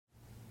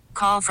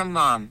call from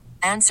mom.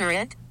 Answer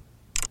it.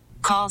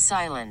 Call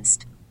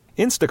silenced.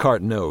 Instacart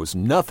knows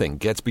nothing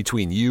gets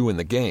between you and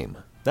the game.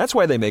 That's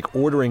why they make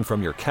ordering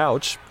from your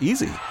couch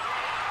easy.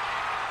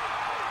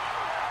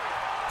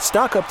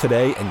 Stock up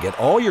today and get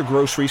all your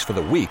groceries for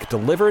the week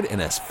delivered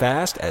in as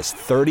fast as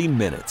 30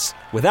 minutes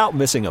without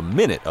missing a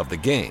minute of the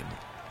game.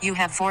 You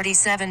have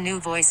 47 new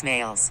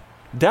voicemails.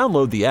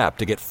 Download the app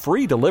to get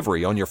free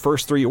delivery on your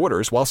first 3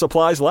 orders while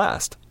supplies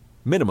last.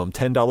 Minimum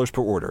 $10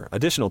 per order.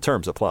 Additional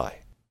terms apply.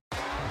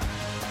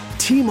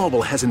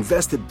 T-Mobile has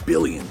invested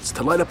billions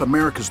to light up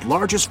America's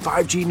largest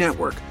 5G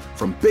network,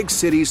 from big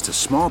cities to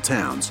small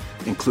towns,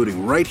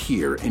 including right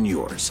here in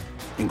yours.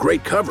 And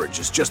great coverage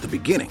is just the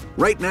beginning.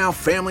 Right now,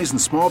 families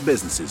and small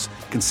businesses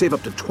can save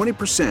up to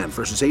 20%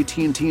 versus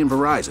AT&T and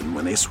Verizon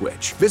when they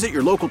switch. Visit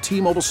your local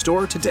T-Mobile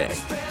store today.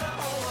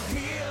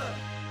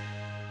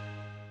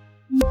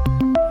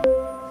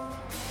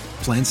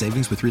 Plan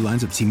savings with 3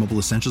 lines of T-Mobile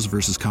Essentials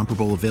versus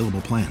comparable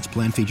available plans.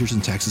 Plan features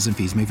and taxes and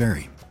fees may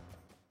vary.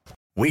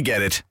 We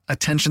get it.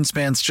 Attention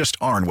spans just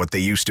aren't what they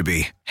used to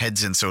be.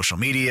 Heads in social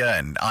media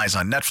and eyes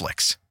on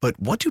Netflix. But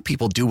what do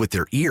people do with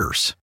their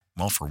ears?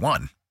 Well, for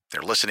one,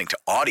 they're listening to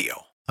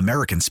audio.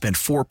 Americans spend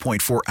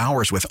 4.4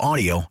 hours with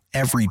audio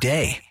every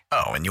day.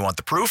 Oh, and you want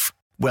the proof?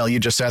 Well, you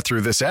just sat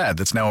through this ad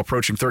that's now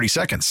approaching 30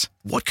 seconds.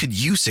 What could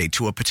you say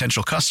to a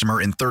potential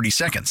customer in 30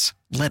 seconds?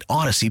 Let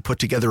Odyssey put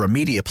together a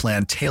media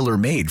plan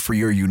tailor-made for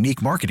your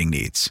unique marketing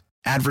needs.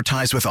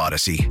 Advertise with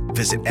Odyssey.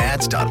 Visit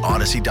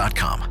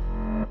ads.odyssey.com.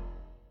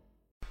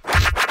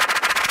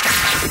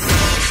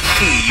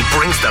 He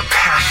brings the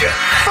passion.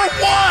 For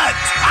what?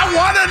 I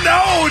want to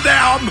know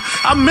now.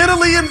 I'm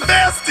mentally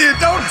invested.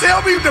 Don't tell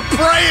me to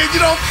pray and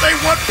you don't say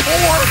what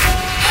for.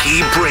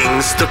 He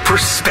brings the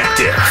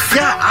perspective.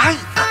 Yeah,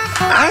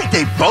 I think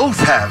they both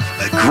have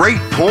great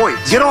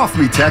points. Get off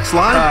me, text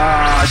line.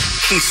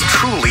 He's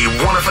truly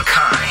one of a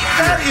kind.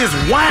 That is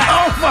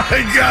wow. Oh, my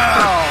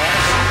God.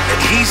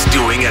 And he's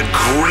doing a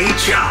great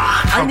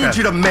job. I need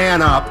you to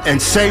man up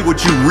and say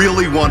what you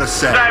really want to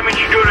say. Simon,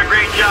 you're doing a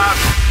great job.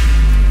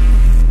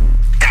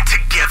 And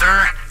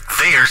together,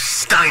 they're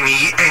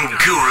Steiny and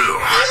Guru.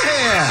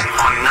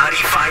 Yeah. On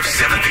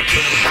 95.7 The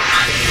Game.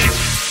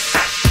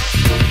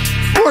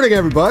 Morning,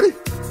 everybody.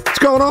 What's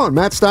going on?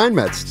 Matt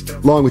Steinmetz,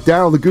 along with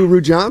Daryl the Guru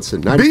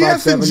Johnson.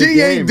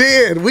 BS&G ain't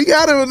dead. We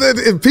got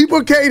to,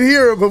 people can't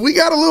hear it, but we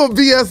got a little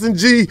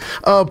BS&G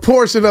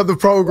portion of the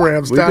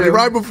program, Steiny,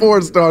 right before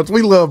it starts.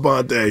 We love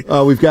Monday.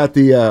 We've got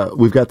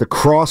the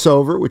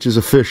crossover, which is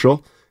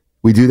official.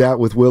 We do that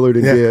with Willard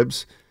and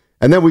Gibbs.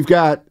 And then we've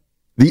got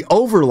the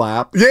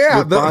overlap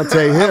with Bonte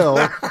Hill.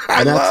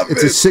 And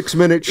it's a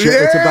 6-minute show.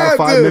 It's about a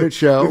 5-minute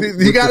show.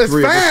 You got it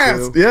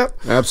fast. Yep.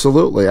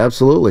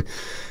 Absolutely.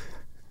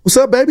 What's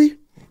up, baby?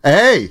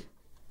 Hey,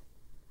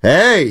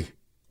 I'm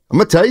going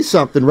to tell you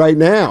something right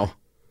now.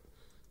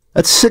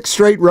 That's 6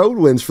 straight road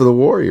wins for the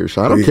Warriors.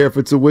 I don't care if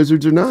it's the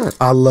Wizards or not.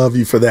 I love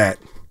you for that.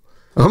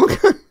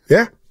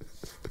 Yeah.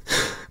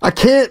 I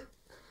can't.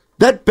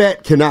 That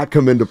bet cannot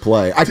come into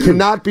play. I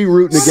cannot be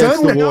rooting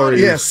against the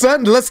Warriors. Yeah,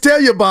 let's tell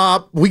you,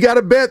 Bob, we got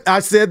a bet. I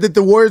said that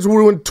the Warriors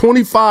would win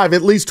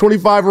at least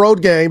 25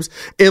 road games.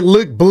 It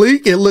looked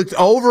bleak. It looked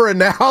over. And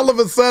now all of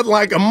a sudden,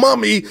 like a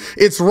mummy,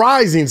 it's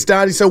rising,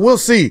 Steiny. So we'll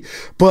see.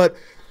 But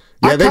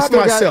yeah, they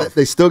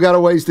still got a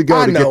ways to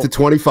go to get to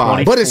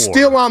 25. But it's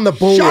still on the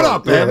board. Shut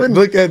up, Evan.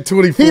 Look at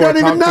 24. He doesn't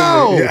even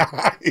know.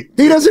 Yeah.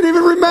 He doesn't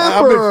even remember.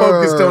 I've been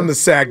focused on the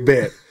sack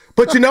bet.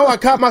 But I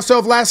caught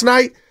myself last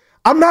night.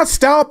 I'm not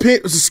style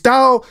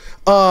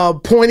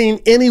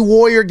pointing any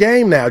Warrior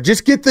game now.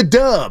 Just get the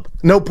dub.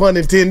 No pun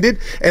intended.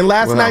 And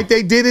last night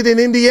they did it in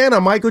Indiana,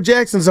 Michael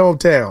Jackson's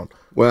hometown.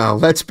 Well,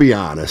 let's be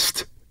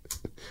honest.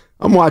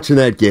 I'm watching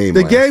that game.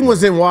 The game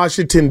was in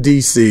Washington,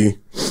 D.C.,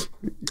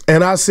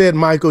 and I said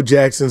Michael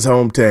Jackson's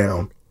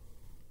hometown.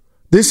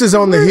 This is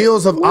on the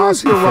heels of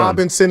Oscar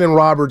Robinson and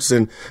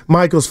Robertson.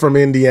 Michael's from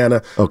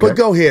Indiana. Okay. But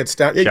go ahead,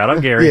 Stein. Shout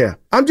out, Gary. Yeah.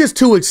 I'm just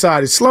too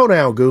excited. Slow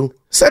down, Goo.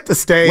 Set the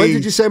stage. When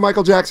did you say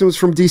Michael Jackson was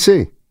from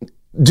D.C.?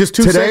 Just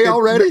 2 Today seconds.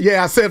 Already?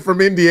 Yeah, I said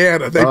from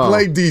Indiana. They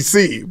played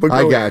D.C. But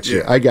I got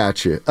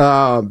you.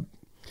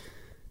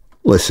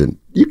 Listen,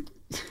 you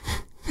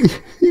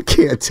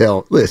can't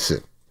tell.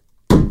 Listen.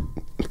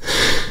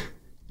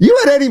 You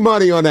had any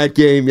money on that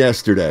game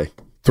yesterday?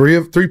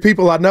 Three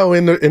people I know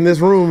in this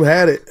room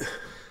had it.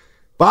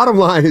 Bottom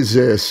line is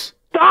this.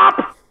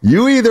 Stop!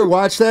 You either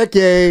watched that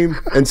game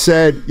and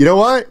said, you know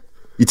what?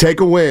 You take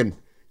a win.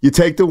 You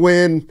take the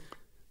win.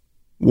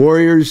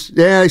 Warriors,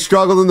 they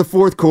struggled in the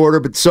fourth quarter,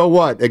 but so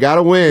what? They got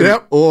to win.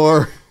 Yep.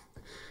 Or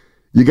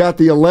you got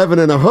the 11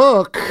 and a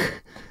hook,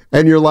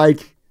 and you're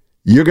like,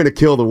 you're going to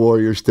kill the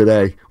Warriors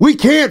today. We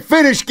can't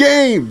finish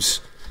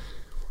games.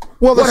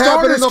 Well, the what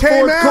happened in starters the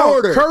came fourth out.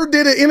 quarter? Kerr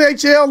did an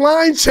NHL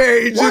line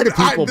change. Why do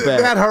people bet?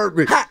 That hurt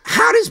me.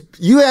 How does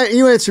you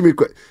answer me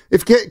quick? In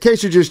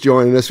case you're just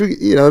joining us, the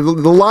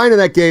line of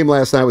that game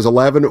last night was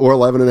 11 or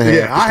 11 and a half.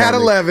 Yeah, I had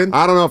 11.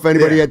 I don't know if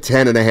anybody had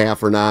 10 and a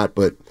half or not,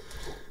 but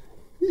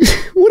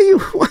what do you?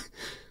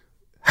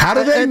 How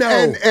do they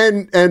know?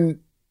 And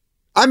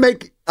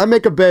I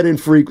make a bet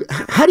infrequent.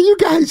 How do you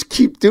guys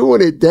keep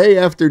doing it day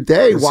after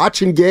day,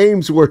 watching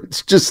games where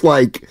it's just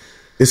like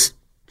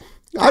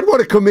I'd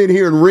want to come in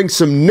here and wring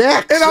some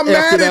necks. And I'm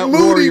mad at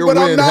Moody, but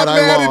I'm not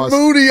mad at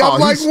Moody. I'm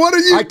like, what are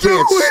you doing? I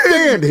can't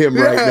stand him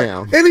right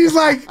now. And he's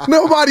like,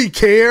 nobody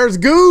cares.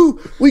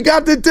 Goo, we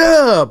got the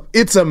dub.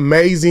 It's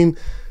amazing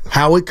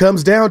how it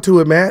comes down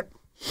to it, Matt.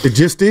 It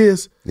just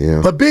is.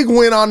 Yeah. A big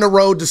win on the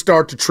road to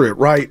start the trip,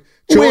 right?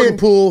 Jordan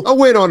Poole. A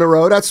win on the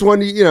road. That's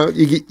one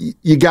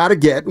you got to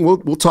get, and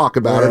we'll talk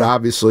about it,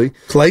 obviously.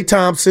 Klay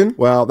Thompson.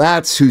 Well,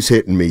 that's who's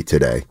hitting me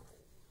today.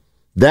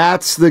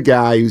 That's the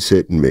guy who's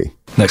hitting me.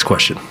 Next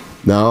question.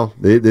 No,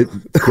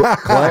 Klay,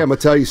 I'm going to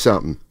tell you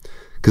something.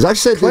 Because I've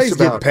said Klay's this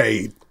about... getting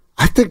paid.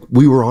 I think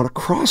we were on a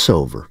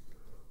crossover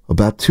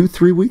about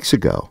 2-3 weeks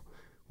ago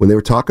when they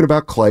were talking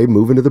about Klay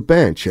moving to the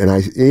bench. And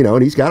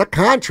and he's got a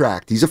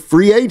contract. He's a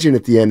free agent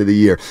at the end of the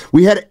year.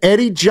 We had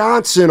Eddie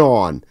Johnson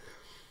on,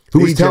 who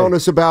was telling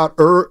us about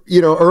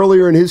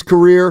earlier in his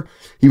career,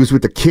 he was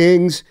with the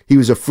Kings. He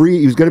was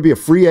going to be a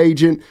free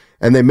agent,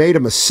 and they made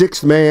him a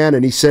sixth man.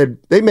 And he said,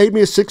 they made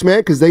me a sixth man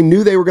because they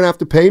knew they were going to have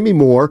to pay me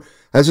more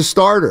as a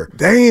starter.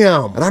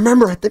 Damn. And I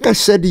remember, I think I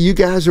said to you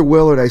guys or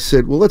Willard, I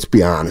said, well, let's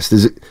be honest.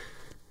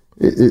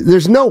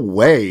 There's no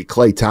way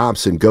Klay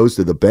Thompson goes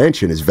to the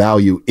bench and his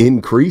value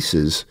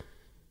increases.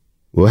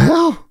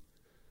 Well,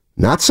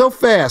 not so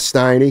fast,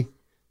 Steiny.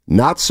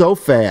 Not so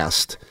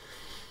fast.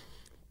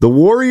 The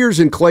Warriors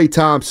and Klay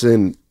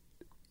Thompson,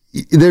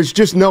 there's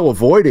just no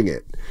avoiding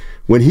it.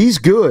 When he's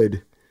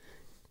good,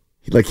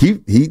 like he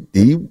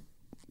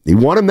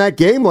won him that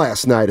game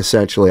last night,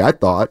 essentially, I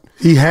thought.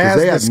 He has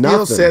the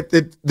skill set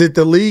that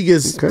the league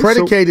is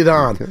predicated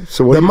on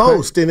the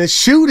most, and it's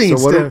shooting.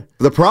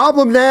 The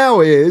problem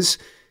now is,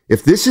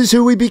 if this is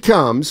who he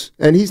becomes,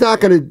 and he's not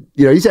going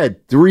to, he's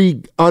had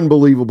 3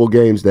 unbelievable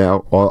games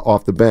now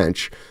off the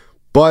bench,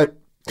 but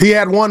he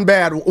had one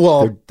bad.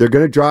 Well, they're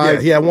going to drive.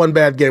 Yeah, he had one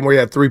bad game where he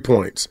had 3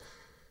 points.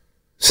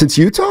 Since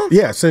Utah?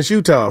 Yeah, since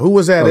Utah. Who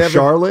was that?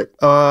 Charlotte.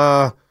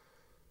 I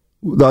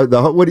think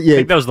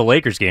that was the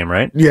Lakers game,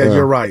 right? Yeah,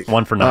 you're right.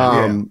 1 for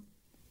 9.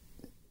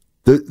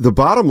 The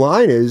bottom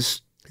line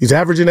is he's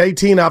averaging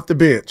 18 off the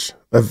bench.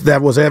 If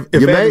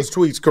Evans'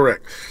 tweet's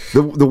correct.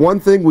 The one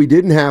thing we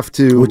didn't have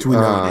to which we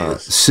know it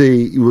is.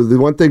 See, the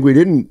one thing we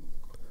didn't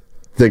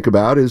think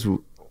about is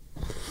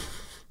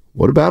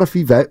what about if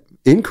he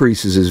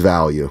increases his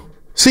value?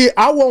 See,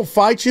 I won't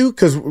fight you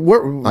because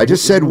I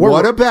just said,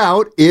 what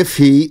about if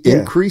he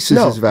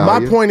increases his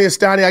value? My point is,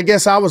 Steiny, I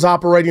guess I was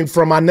operating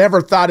from I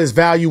never thought his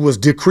value was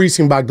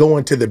decreasing by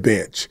going to the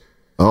bench.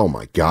 Oh,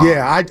 my God.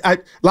 Yeah,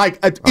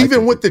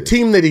 even with the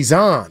team that he's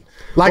on.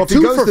 Like,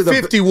 2 for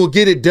 50 will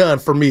get it done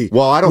for me.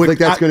 Well, I don't think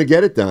that's going to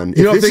get it done.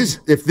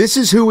 If this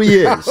is who he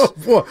is.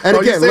 And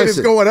again, listen, it's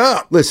going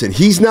up. Listen,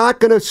 he's not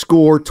going to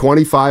score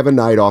 25 a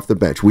night off the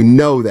bench. We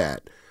know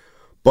that.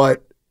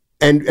 But,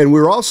 and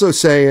we're also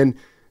saying,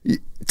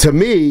 to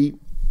me,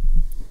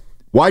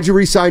 why'd you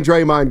re-sign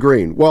Draymond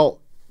Green? Well,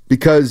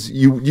 because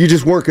you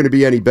just weren't going to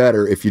be any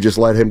better if you just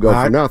let him go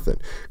for nothing.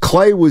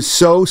 Klay was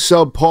so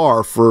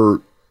subpar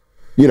for,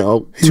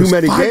 too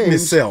many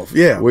games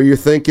where you're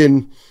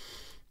thinking,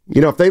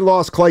 if they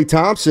lost Klay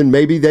Thompson,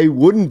 maybe they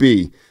wouldn't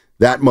be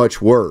that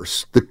much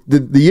worse.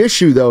 The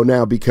issue, though,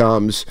 now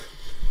becomes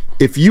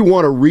if you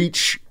want to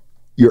reach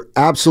your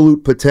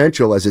absolute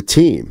potential as a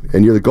team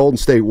and you're the Golden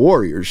State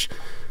Warriors,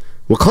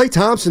 well, Klay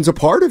Thompson's a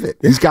part of it.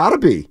 He's got to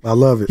be. I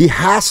love it. He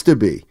has to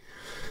be.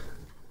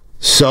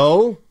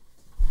 So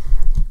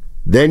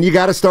then you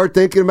got to start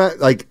thinking about,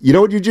 like, you know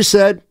what you just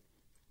said?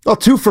 Oh,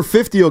 2 for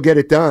 50 will get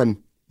it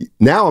done.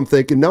 Now I'm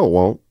thinking, no, it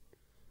won't.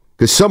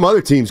 Because some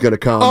other team's going to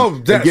come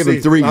and give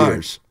him 3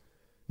 years.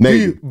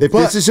 Maybe. If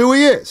this is who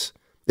he is.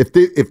 If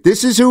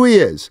this is who he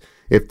is.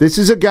 If this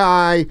is a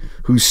guy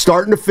who's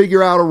starting to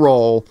figure out a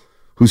role,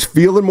 who's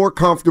feeling more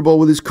comfortable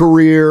with his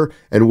career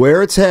and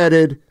where it's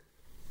headed.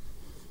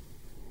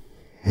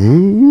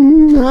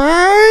 Man,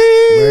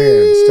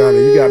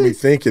 Steiny, you got me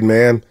thinking,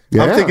 man.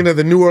 Yeah. I'm thinking of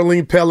the New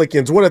Orleans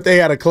Pelicans. What if they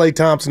had a Klay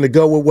Thompson to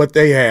go with what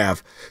they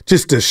have?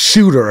 Just a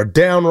shooter, a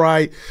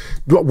downright,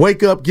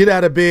 wake up, get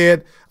out of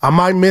bed. I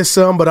might miss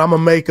some, but I'm going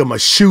to make him a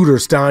shooter,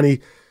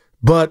 Steiny.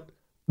 But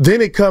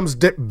then it comes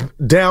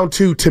down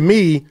to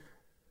me,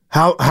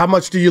 how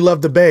much do you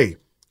love the Bay?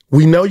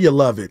 We know you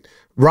love it.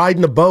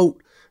 Riding the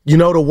boat,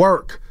 to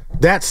work.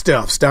 That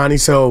stuff, Steiny.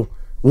 So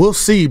we'll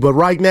see. But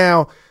right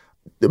now,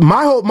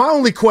 my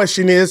only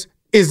question is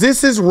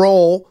this his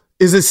role?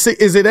 Is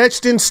it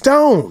etched in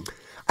stone?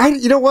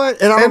 You know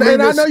what? And I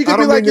know you can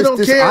be like, you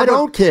don't care. I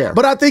don't care.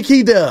 But I think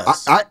he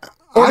does.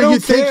 Or do you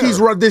think he's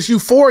this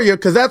euphoria?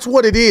 Because that's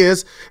what it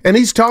is. And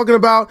he's talking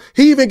about,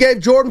 he even gave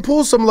Jordan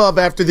Poole some love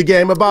after the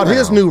game about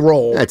his new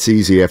role. That's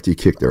easy after you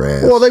kick their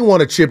ass. Well, they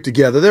want to chip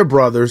together. They're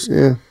brothers.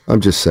 Yeah, I'm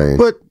just saying.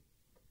 But,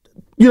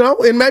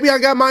 and maybe I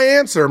got my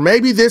answer.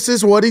 Maybe this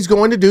is what he's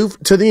going to do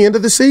to the end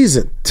of the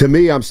season. To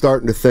me, I'm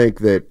starting to think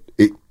that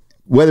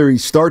whether he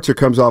starts or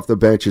comes off the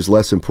bench is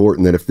less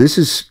important than if this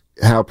is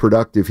how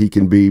productive he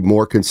can be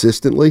more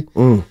consistently.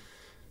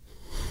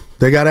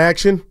 They got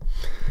action?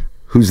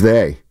 Who's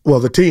they? Well,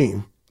 the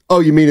team. Oh,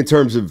 you mean in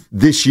terms of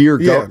this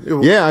year?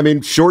 Yeah, I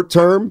mean, short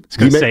term. I was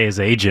going to say his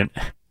agent.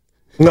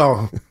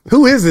 No.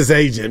 Who is his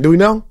agent? Do we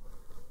know?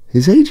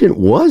 His agent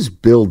was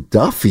Bill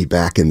Duffy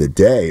back in the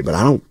day, but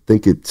I don't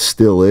think it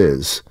still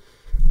is.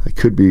 I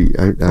could be.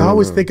 I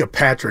always think of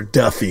Patrick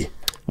Duffy.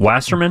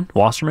 Wasserman?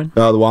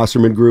 The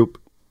Wasserman Group.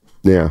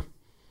 Yeah.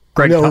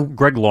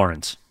 Greg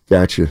Lawrence.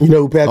 Gotcha. You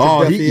know who Patrick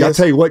Duffy is? I'll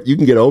tell you what, you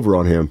can get over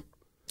on him.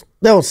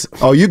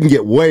 You can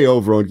get way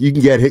over on. You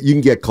can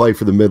get Klay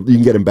for the mid. You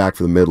can get him back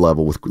for the mid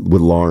level with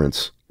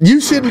Lawrence.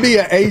 You shouldn't be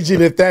an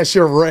agent if that's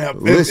your rep.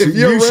 Listen, if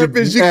your rep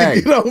is you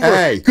can get over.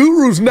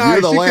 Guru's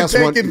nice. You can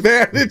take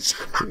advantage.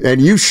 And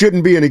you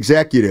shouldn't be an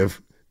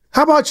executive.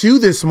 How about you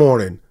this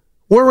morning?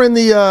 We're in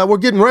the we're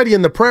getting ready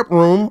in the prep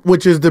room,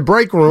 which is the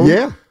break room.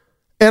 Yeah.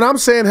 And I'm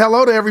saying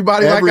hello to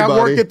everybody like I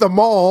work at the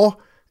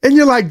mall. And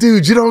you're like,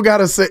 dude, you don't got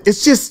to say.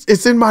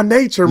 It's in my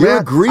nature, man. You're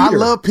a greeter. I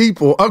love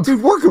people.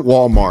 Dude, work at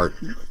Walmart.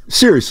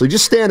 Seriously,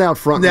 just stand out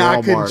front in Walmart.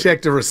 I couldn't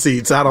check the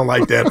receipts. I don't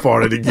like that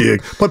part of the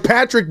gig. But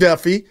Patrick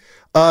Duffy,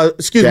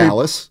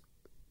 Dallas,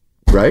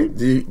 right?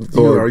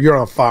 You're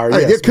on fire.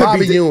 Yes. It could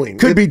Bobby Ewing.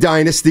 Could be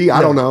Dynasty.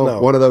 I don't know.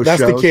 No, one of those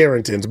that's shows. That's the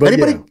Carringtons. But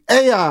anybody?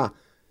 Yeah.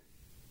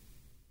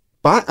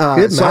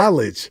 Good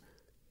knowledge.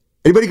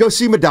 Anybody go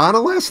see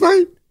Madonna last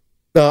night?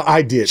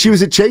 I did. She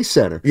was at Chase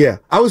Center. Yeah.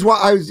 I was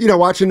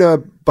watching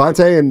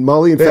Bonte and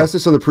Mully and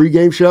Festus on the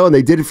pregame show, and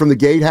they did it from the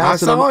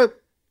gatehouse. I saw it.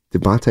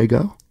 Did Bonte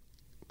go?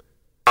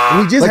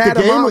 We just had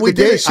him on. We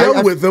did a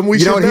show with him.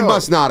 He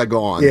must not have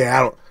gone. Yeah,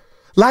 I don't.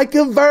 Like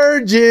a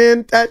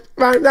virgin. That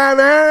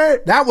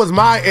was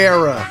my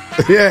era.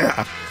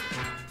 Yeah.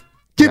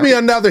 Give me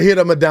another hit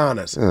of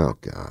Madonna's. Oh,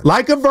 God.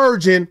 Like a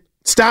virgin.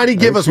 Steiny,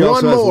 give us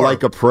one more.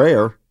 Like a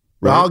prayer.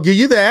 Right? I'll give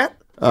you that.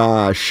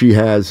 She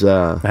has...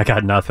 I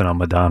got nothing on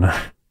Madonna.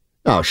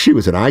 Oh, she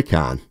was an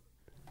icon.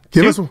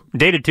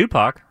 Dated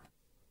Tupac.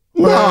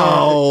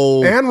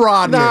 No. And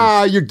Rodman.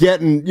 Nah, you're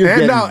getting he's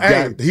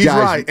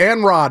right.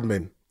 And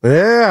Rodman.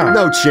 Yeah.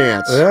 No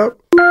chance. Yep.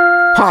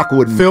 Pac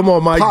wouldn't.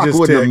 Fillmore Mike Pac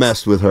wouldn't have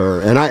messed with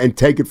her. And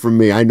take it from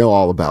me, I know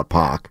all about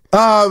Pac.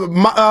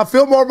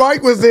 Fillmore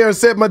Mike was there and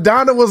said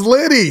Madonna was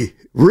litty.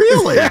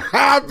 Really?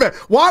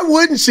 Why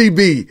wouldn't she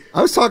be?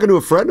 I was talking to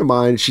a friend of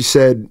mine. She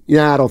said,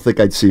 "Yeah, I don't think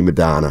I'd see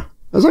Madonna."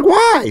 I was like,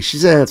 "Why?" She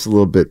said, "It's a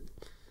little bit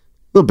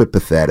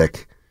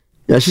pathetic."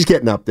 Yeah, she's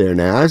getting up there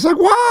now. I was like,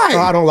 "Why?"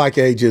 I don't like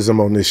ageism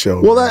on this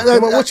show. Well,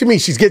 what you mean?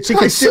 She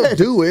can still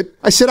do it.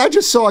 I said, I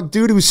just saw a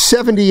dude who's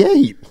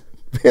 78.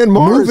 Van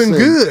Morrison.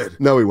 Moving good.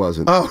 No, he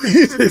wasn't. Oh,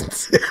 he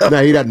didn't.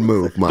 No, he doesn't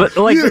move much.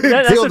 But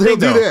he'll do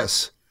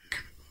this.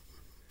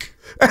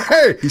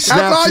 Hey, that's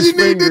all you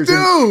need to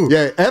do.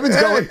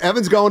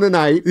 Evan's going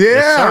tonight.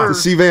 Yeah, to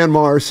see Van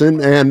Morrison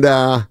and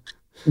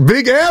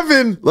Big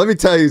Evan. Let me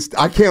tell you,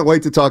 I can't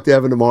wait to talk to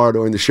Evan tomorrow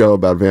during the show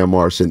about Van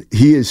Morrison.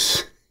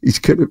 He's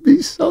going to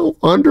be so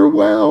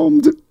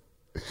underwhelmed.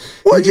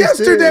 Well,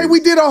 yesterday we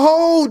did a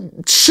whole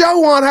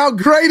show on how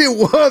great it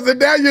was, and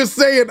now you're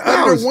saying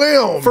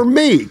underwhelmed. For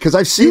me, because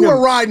I've seen you were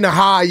riding a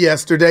high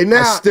yesterday.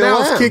 Now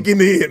it's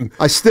kicking in.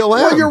 I still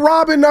am. Well, you're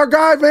robbing our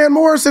guy Van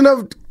Morrison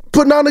of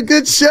putting on a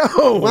good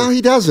show. Well, he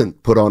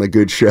doesn't put on a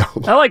good show.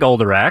 I like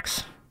older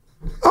acts.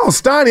 Oh,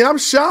 Steiny, I'm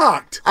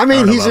shocked. I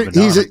mean, he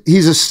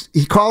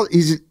calls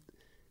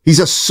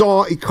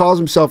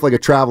himself like a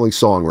traveling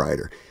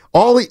songwriter.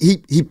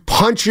 He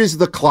punches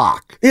the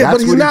clock. Yeah,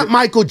 but he's not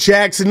Michael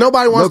Jackson.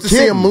 Nobody wants to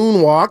see him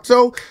moonwalk.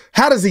 So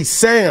how does he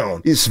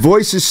sound? His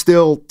voice is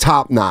still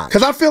top notch.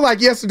 Because I feel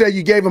like yesterday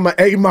you gave him an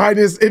A-,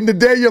 and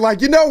today you're like,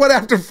 you know what?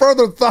 After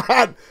further thought,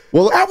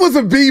 that was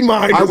a B-.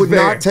 I would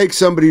not take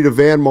somebody to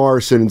Van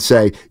Morrison and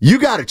say, you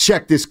got to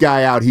check this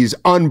guy out. He's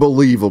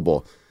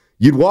unbelievable.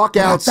 You'd walk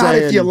out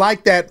saying, if you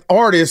like that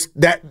artist,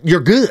 that you're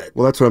good.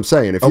 Well, that's what I'm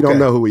saying. If you don't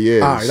know who he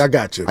is, all right, I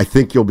got you. I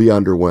think you'll be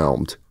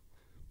underwhelmed.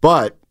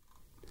 But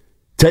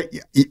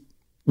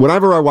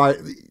whenever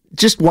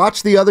just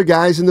watch the other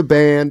guys in the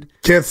band.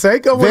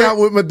 Canseco went out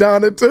with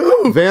Madonna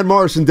too. Van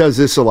Morrison does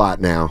this a lot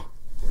now.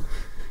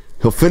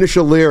 He'll finish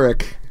a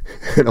lyric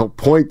and he'll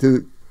point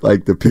to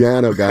like the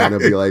piano guy and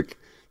he'll be like,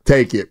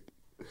 "Take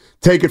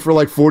it for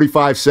like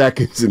 45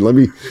 seconds and let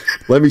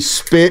me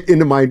spit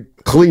into my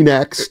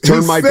Kleenex,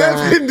 turn my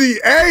back."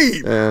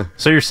 78. Yeah.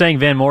 So you're saying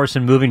Van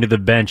Morrison moving to the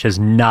bench has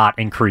not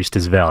increased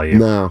his value?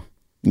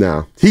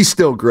 No, he's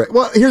still great.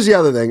 Well, here's the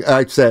other thing.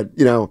 I said,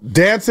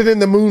 Dancing in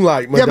the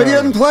Moonlight, Madonna. Yeah, but he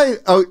doesn't play.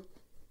 Oh,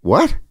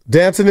 what?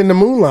 Dancing in the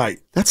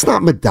Moonlight. That's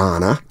not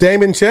Madonna.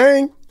 Damon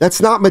Chang?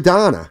 That's not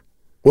Madonna.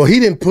 Well, he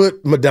didn't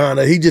put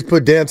Madonna. He just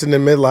put Dancing in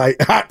the Moonlight.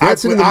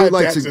 That's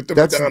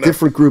a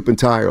different group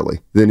entirely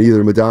than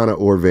either Madonna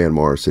or Van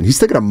Morrison. He's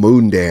thinking of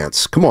Moon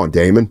Dance. Come on,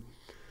 Damon.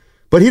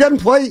 But he doesn't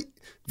play.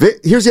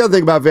 Here's the other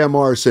thing about Van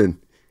Morrison.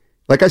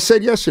 Like I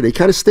said yesterday, he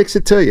kind of sticks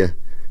it to you.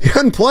 He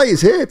doesn't play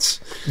his hits.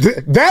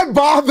 That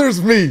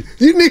bothers me.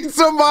 You need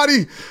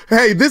somebody.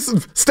 Hey, this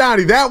is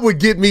Steiny. That would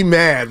get me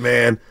mad,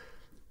 man.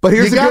 But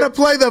you got to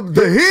play the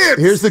hits.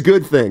 Here's the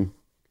good thing.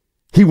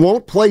 He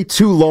won't play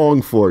too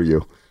long for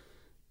you.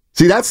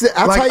 See, that's like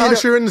how you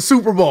Usher in the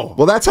Super Bowl.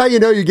 Well, that's how you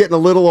know you're getting a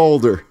little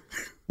older.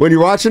 When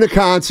you're watching a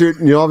concert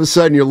and all of a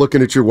sudden you're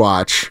looking at your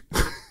watch.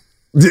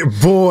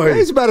 Boy.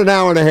 He's about an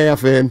hour and a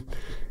half in.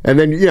 And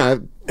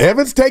then,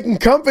 Evan's taking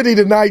company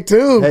tonight,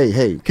 too.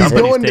 Hey. He's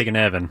taking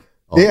Evan.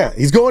 Oh. Yeah,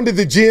 he's going to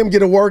the gym,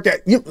 get a workout.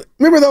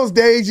 Remember those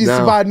days you used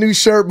to buy a new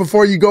shirt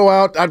before you go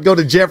out? I'd go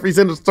to Jeffrey's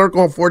in the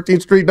Circle on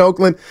 14th Street in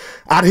Oakland.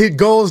 I'd hit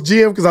Gold's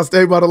Gym because I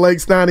stayed by the Lake,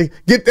 Steiny.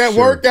 Get that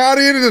workout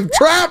in and the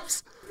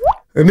traps,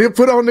 and then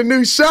put on the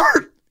new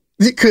shirt.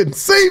 You couldn't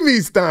see me,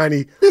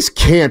 Steiny. This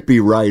can't be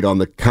right on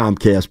the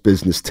Comcast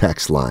business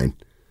text line.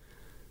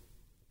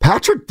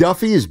 Patrick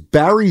Duffy is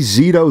Barry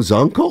Zito's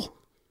uncle?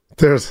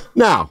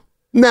 No,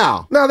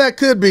 that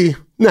could be.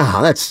 No,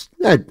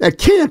 that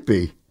can't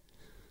be.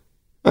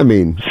 I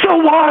mean, so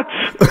what?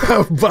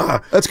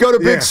 Let's go to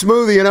Big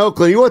Smoothie in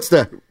Oakland.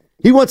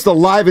 He wants to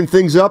liven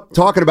things up,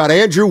 talking about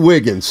Andrew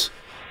Wiggins.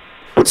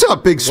 What's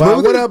up, Big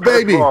Smoothie? What up,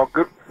 baby?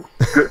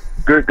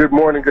 Good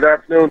morning, good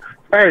afternoon.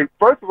 Hey,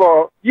 first of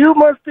all, you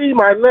must be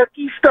my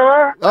lucky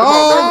star. Man,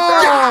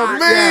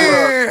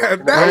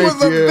 that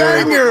was a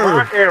banger.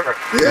 My era.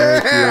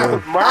 Yeah,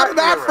 how did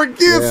I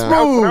forget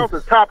Smooth? That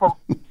was the top of.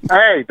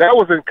 Hey, that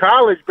was in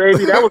college,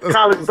 baby. That was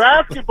college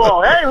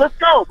basketball. Hey, let's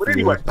go. But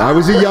anyway, I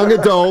was a young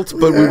adult,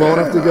 but we won't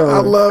have to go. I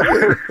love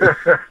it.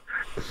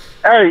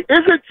 Hey,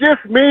 is it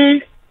just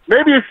me?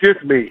 Maybe it's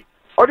just me.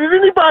 Or did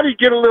anybody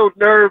get a little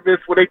nervous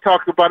when they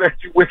talked about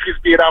Andrew Wiggins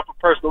being out for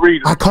personal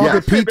reasons? I called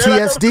it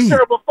PTSD. Man,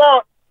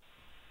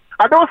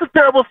 I know it's a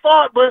terrible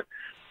thought. But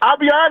I'll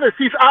be honest.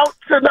 He's out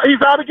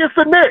against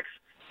the Knicks.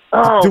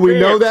 Oh, do we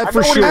know that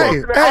for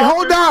sure? Hey,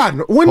 hold on.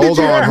 When did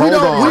you? Hold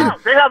on.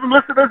 They haven't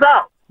listed us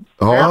out.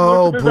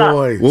 Oh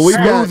boy! Well,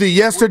 Smoothie.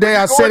 Yesterday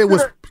I said it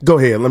was. Go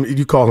ahead.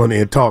 You call in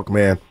and talk,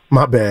 man.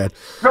 My bad.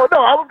 No.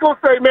 I was gonna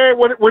say, man,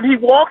 when he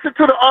walks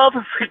into the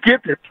office to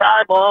get the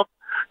time off,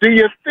 do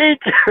you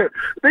think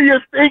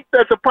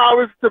that the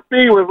powers to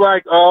be was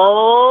like,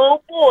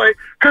 oh boy?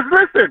 Because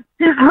listen,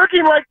 he's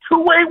looking like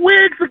two-way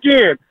wigs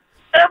again.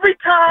 Every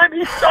time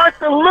he starts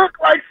to look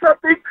like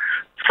something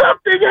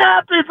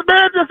happens,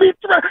 man. Does he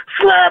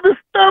slam his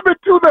thumb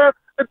into the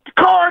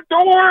car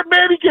door?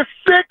 Man, he gets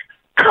sick.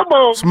 Come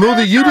on, Smoothie,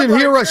 man. you didn't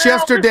hear us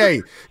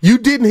yesterday. You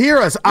didn't hear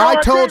us. I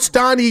told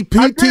Steiny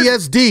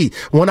PTSD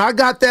when I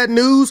got that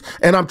news,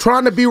 and I'm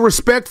trying to be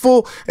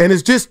respectful, and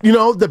it's just,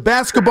 the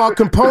basketball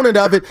component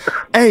of it.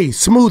 Hey,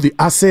 Smoothie,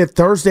 I said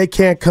Thursday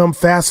can't come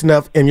fast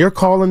enough, and you're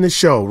calling the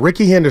show.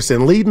 Ricky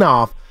Henderson leading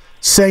off,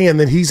 saying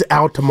that he's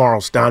out tomorrow,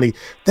 Steiny.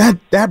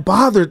 That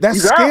bothered.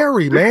 That's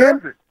scary,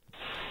 man.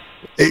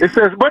 It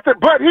says, but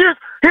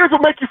here's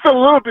what makes you feel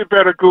a little bit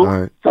better, Goose.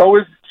 Right. So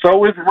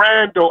is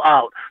Randall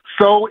out.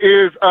 So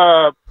is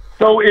I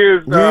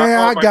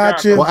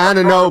got you. Well,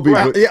 Anunoby.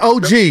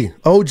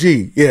 OG,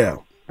 yeah.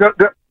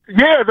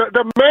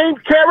 The main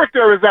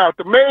character is out.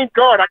 The main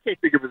guard, I can't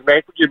think of his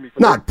name. Forgive me.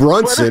 Not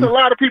Brunson. But there's a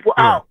lot of people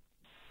out.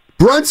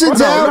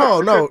 Brunson's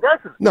out? No.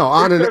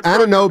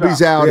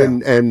 Anunoby's out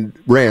and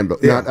Randall.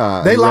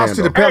 Yeah. They lost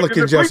to the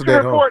Pelicans yesterday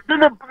at home.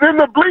 Then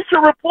the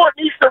Bleacher Report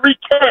needs to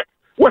recant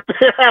what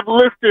they have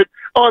listed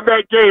on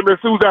that game as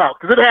who's out.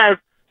 Because it has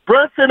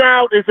Brunson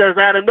out, it has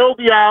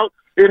Anunoby out,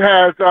 it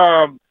has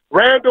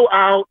Randall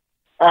out.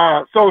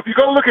 So if you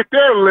go look at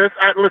their list,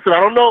 listen, I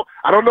don't know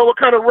what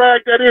kind of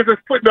rag that is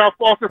that's putting out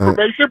false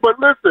information, but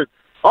listen,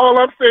 all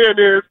I'm saying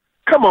is,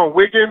 come on,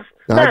 Wiggins,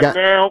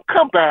 now,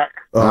 come back.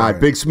 All right,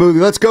 Big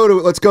Smoothie. Let's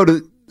go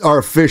to our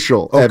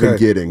official Evan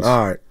Giddings.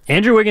 All right.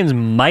 Andrew Wiggins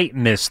might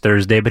miss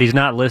Thursday, but he's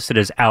not listed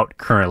as out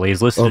currently.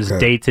 He's listed as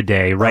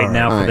day-to-day. Right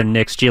now for the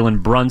Knicks,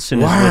 Jalen Brunson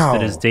is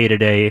listed as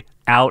day-to-day.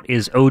 Out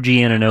is OG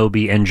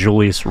Anunoby and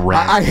Julius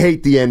Randle. I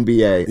hate the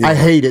NBA. Yeah. I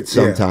hate it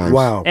sometimes. Yeah.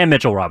 Wow. And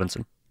Mitchell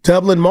Robinson.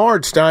 Tublin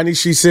Marge, Steiny,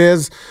 she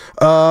says,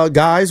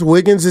 guys,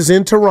 Wiggins is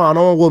in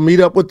Toronto and we'll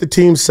meet up with the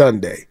team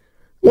Sunday.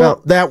 Well,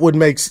 now, that would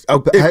make has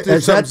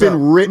that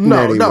been written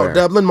anywhere? No,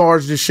 Dublin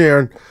Marge just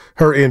sharing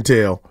her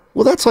intel.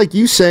 Well, that's like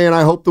you saying,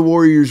 I hope the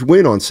Warriors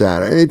win on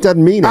Saturday. It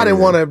doesn't mean anything. I didn't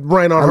want to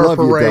rain on her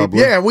parade.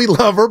 Yeah, we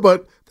love her,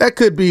 but that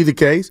could be the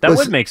case. That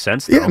would make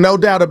sense, though. Yeah, no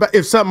doubt about it.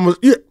 If something was...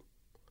 Yeah.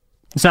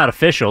 It's not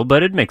official,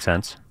 but it makes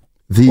sense.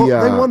 They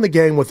won the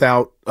game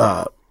without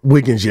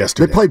Wiggins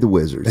yesterday. They played the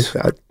Wizards.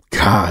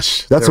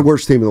 Gosh. That's the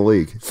worst team in the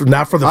league.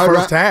 Not for the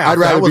first half. I'd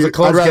rather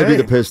be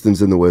the Pistons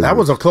than the Wizards. That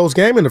was a close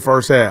game in the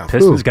first half.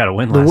 Pistons got to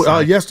win last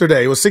night.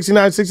 Yesterday. It was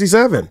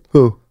 69-67.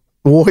 Who?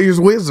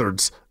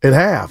 Warriors-Wizards at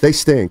half. They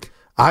stink.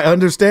 I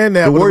understand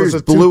that. The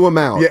Warriors blew them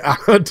out. Yeah,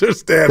 I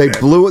understand that.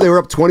 They were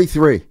up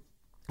 23.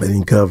 They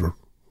didn't cover.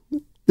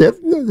 They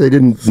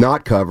didn't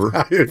not cover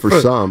for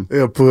some.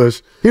 They'll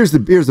push. Here's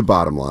the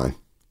bottom line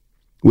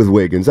with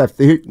Wiggins. Let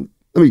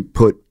me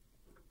put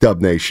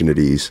Dub Nation at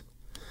ease.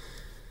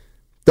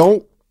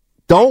 Don't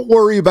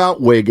worry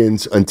about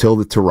Wiggins until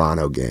the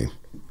Toronto game.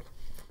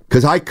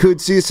 Because I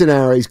could see a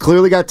scenario. He's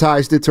clearly got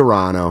ties to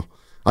Toronto.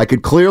 I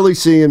could clearly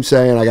see him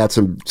saying, I got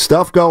some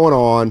stuff going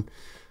on.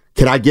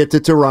 Can I get to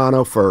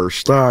Toronto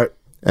first? All right.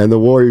 And the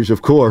Warriors,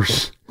 of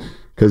course,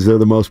 because they're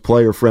the most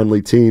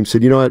player-friendly team,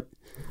 said, you know what?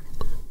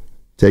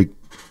 Take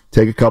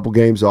a couple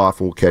games off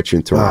and we'll catch you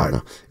in Toronto.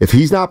 Right. If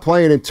he's not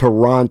playing in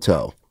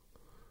Toronto,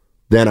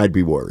 then I'd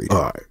be worried.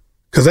 All right.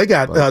 Because they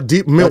got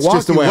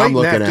Milwaukee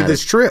waiting after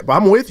this trip.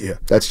 I'm with you.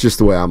 That's just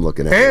the way I'm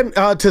looking at it.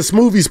 And to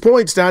Smoothie's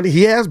point, Steiny,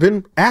 he has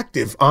been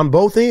active on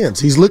both ends.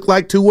 He's looked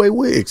like two-way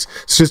wigs.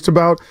 It's just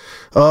about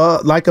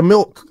like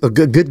a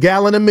good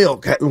gallon of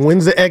milk.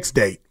 When's the X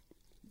date?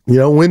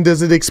 When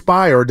does it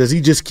expire? Or does he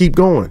just keep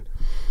going?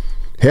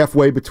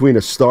 Halfway between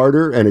a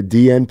starter and a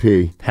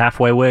DNP.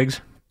 Halfway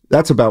wigs?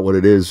 That's about what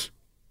it is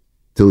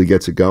till he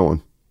gets it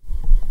going.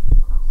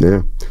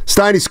 Yeah.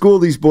 Steiny, school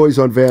these boys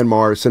on Van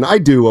Morrison. I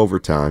do over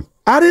time.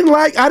 I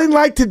didn't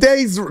like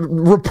today's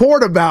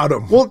report about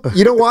him. Well,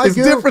 you know why? It's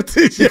different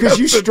because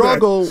you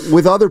struggle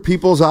with other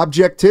people's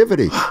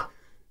objectivity.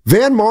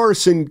 Van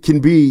Morrison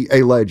can be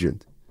a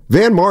legend.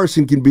 Van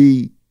Morrison can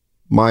be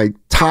my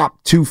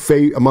top two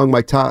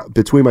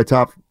between my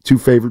top two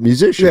favorite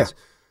musicians. Yeah.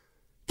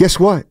 Guess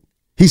what?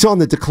 He's on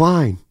the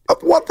decline.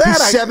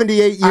 He's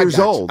 78 years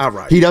old. All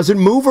right. He doesn't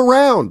move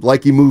around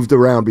like he moved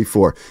around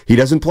before. He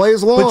doesn't play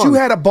as long. But you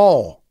had a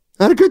ball.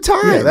 I had a good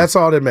time. Yeah, that's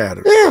all that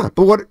matters. Yeah,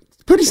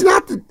 but he's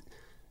not the.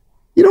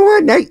 You know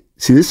what, Nate?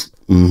 See this?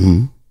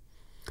 Mm-hmm.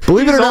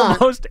 Believe it or not,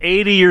 he's almost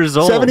 80 years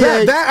old.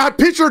 78. I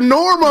picture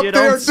Norm up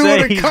there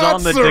doing a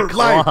concert. On the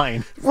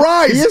decline.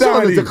 Right, he is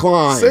on the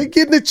decline. So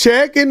getting a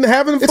check and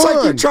having fun. It's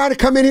like you're trying to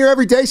come in here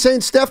every day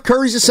saying Steph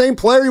Curry's the same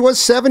player he was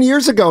 7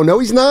 years ago. No,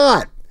 he's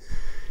not.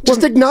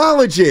 Just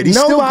acknowledge it. He's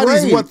still great.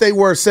 Nobody's what they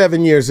were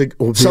 7 years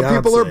ago. Some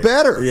people are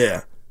better.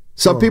 Yeah.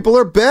 Some people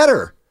are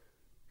better.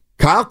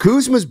 Kyle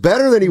Kuzma's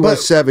better than he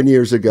was 7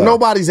 years ago.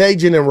 Nobody's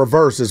aging in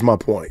reverse is my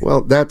point. Well,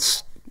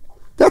 that's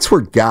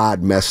where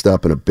God messed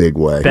up in a big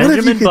way.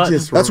 Benjamin Button.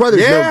 That's why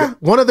there's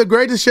one of the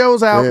greatest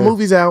shows out,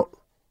 movies out.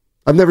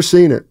 I've never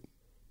seen it.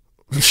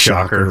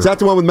 Shocker. Is that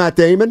the one with Matt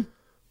Damon?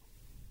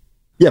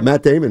 Yeah,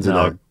 Matt Damon's in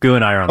that. Goo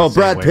and I are on the same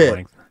Brad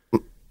Pitt.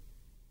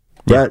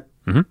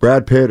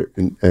 Brad Pitt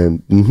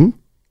and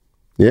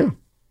yeah.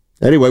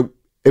 Anyway,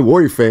 hey,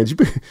 Warrior fans,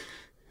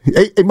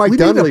 hey, Mike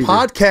Dunleavy. We need a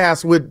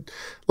podcast with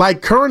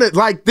current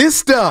this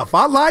stuff.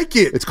 I like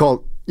it. It's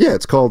called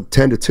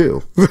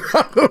 10-2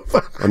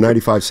 on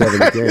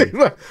 95.7 The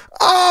Game.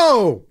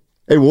 Oh,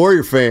 hey,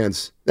 Warrior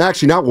fans.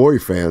 Actually, not Warrior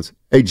fans.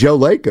 Hey, Joe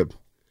Lacob.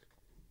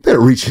 Better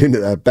reach into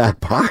that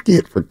back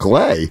pocket for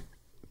Klay.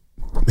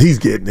 He's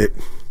getting it.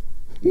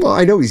 Well,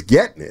 I know he's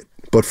getting it,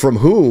 but from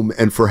whom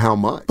and for how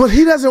much? But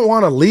he doesn't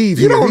want to leave.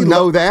 You don't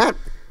know that.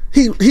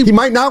 He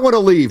might not want to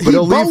leave, but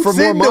he'll leave for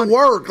more money.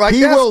 Work.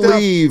 He will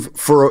leave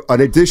for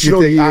an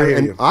additional year,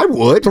 and I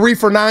would. 3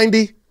 for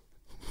 $90.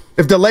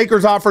 If the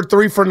Lakers offered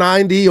 3 for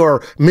 $90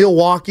 or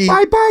Milwaukee.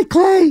 Bye-bye,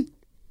 Klay.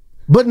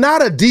 But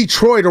not a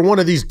Detroit or one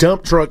of these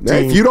dump truck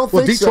teams. If you don't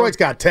think Detroit's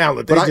got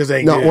talent. They just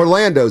ain't good.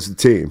 Orlando's the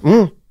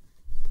team.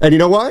 And you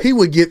know what? He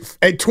would get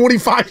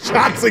 25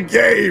 shots a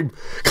game.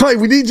 Klay,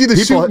 we need you to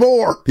shoot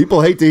more.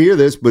 People hate to hear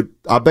this, but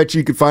I bet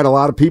you could find a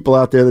lot of people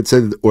out there that say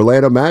that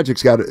Orlando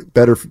Magic's got a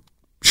better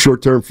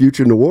short-term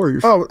future than the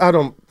Warriors. Oh, I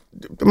don't.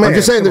 Man, I'm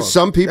just saying there's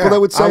some people that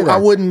would say that. I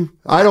wouldn't.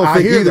 I don't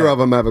think either of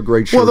them have a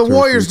great short-term future. Well, the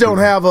Warriors don't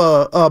have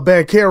a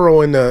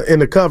Banchero in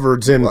the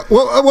cupboards. And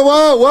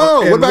whoa.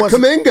 What about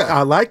Kuminga?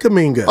 I like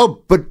Kuminga.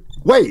 Oh, but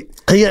wait.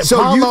 Yeah, so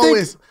Paulo you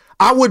think...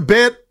 I would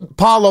bet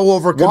Paulo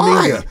over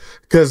Kuminga.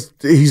 Because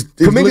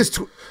Kuminga's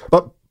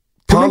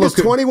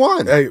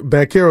 21. Hey,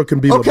 Banchero can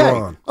be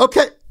LeBron.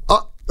 Okay.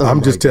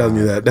 I'm just telling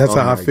you that. That's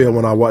how I feel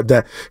when I watch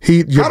that.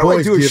 How do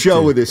I do a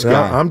show with this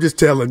guy? I'm just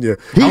telling you.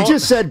 He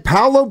just said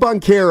Paolo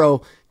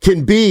Banchero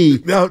can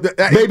be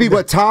maybe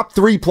top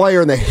 3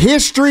 player in the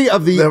history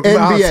of the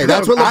NBA.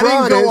 That's what LeBron is.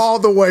 I didn't go all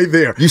the way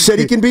there. You said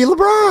he can be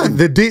LeBron.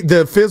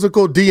 The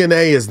physical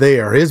DNA is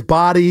there. His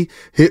body,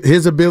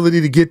 his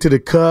ability to get to the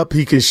cup.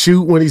 He can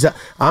shoot when he's out.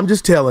 I'm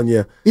just telling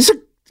you.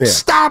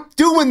 Stop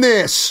doing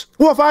this.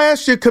 Well, if I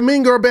asked you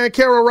Kuminga or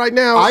Banchero right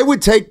now, I would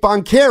take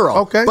Banchero.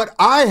 Okay. But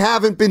I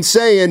haven't been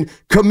saying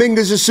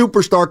Kuminga's a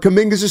superstar,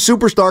 Kuminga's a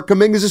superstar,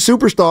 Kuminga's a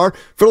superstar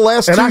for the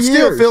last 2 years. And I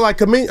still feel like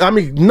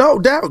Kuminga, no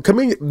doubt,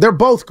 Kuminga, they're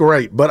both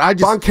great, but I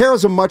just...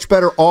 Banchero's a much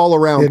better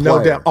all-around player.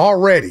 No doubt,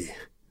 already.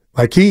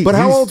 But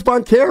how old's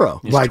Banchero?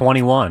 He's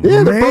 21.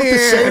 Yeah, they're both the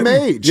same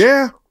age.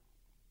 Yeah.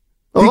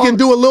 He can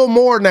do a little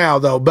more now,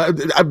 though, but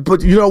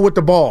with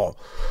the ball.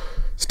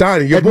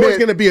 Steiny, your boy's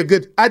going to be a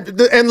good... and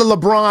the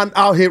LeBron,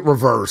 I'll hit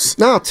reverse.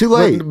 No, too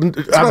late.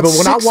 But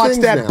when I watch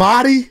that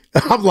body,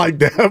 I'm like,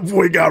 that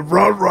boy got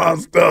rah-rah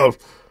stuff.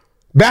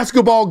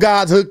 Basketball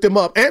gods hooked him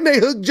up, and they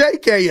hooked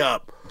JK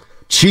up.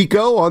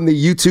 Chico on the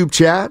YouTube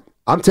chat,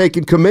 I'm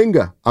taking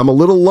Kuminga. I'm a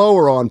little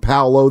lower on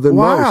Paolo than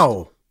most.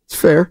 Wow. It's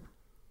fair.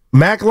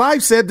 Mac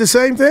Life said the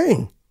same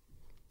thing.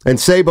 And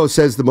Sabo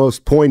says the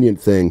most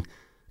poignant thing.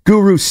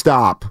 Guru,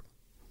 stop.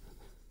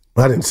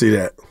 I didn't see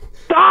that.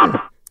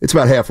 Stop! It's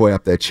about halfway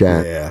up that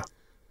chat. Yeah.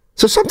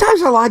 So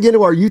sometimes I log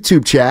into our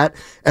YouTube chat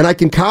and I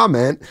can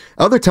comment.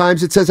 Other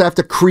times it says I have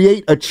to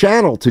create a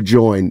channel to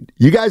join.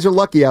 You guys are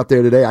lucky out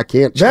there today. I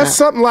can't chat. That's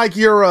something like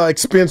your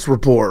expense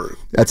report.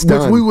 That's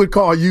done. Which we would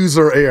call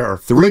user error.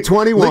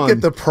 321. Look at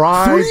the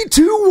prize.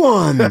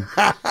 321.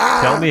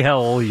 Tell me how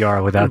old you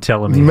are without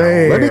telling me.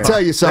 Man, let me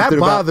tell you something.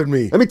 That bothered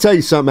me. Let me tell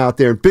you something out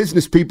there.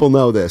 Business people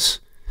know this.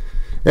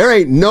 There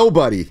ain't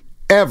nobody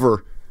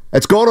ever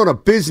that's gone on a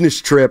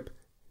business trip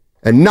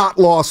and not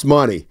lost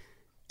money.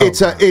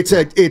 It's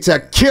a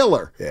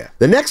killer. Yeah.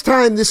 The next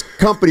time this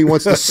company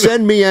wants to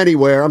send me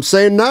anywhere, I'm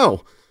saying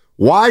no.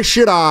 Why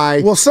should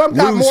I some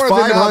got lose more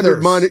than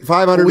others. $500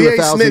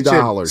 to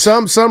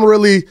 $1,000? Some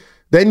really,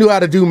 they knew how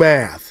to do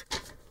math.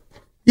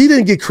 You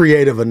didn't get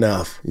creative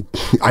enough.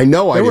 I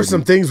know. There were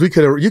some things you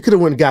could have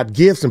went and got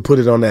gifts and put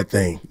it on that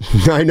thing.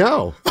 I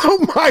know.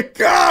 Oh my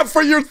God,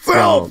 for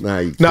yourself.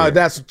 No,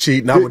 that's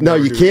cheating. No,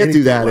 you can't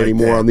do that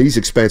anymore on these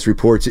expense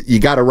reports. You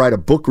got to write a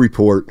book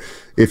report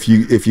if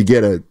you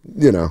get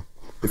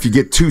if you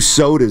get 2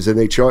 sodas and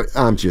they charge.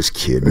 I'm just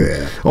kidding.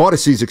 Yeah.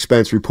 Odyssey's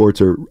expense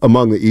reports are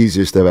among the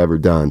easiest I've ever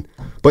done.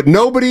 But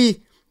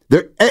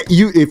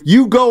if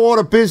you go on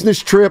a business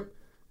trip,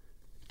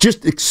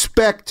 just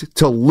expect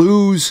to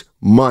lose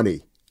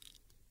money.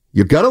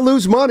 You've got to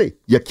lose money.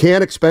 You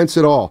can't expense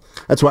it all.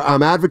 That's why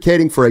I'm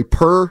advocating for a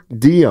per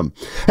diem.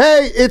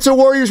 Hey, it's a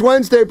Warriors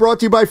Wednesday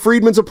brought to you by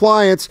Friedman's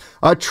Appliance,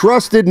 a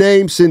trusted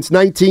name since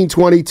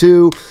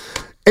 1922.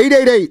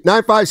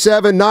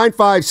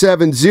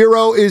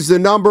 888-957-9570 is the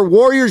number.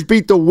 Warriors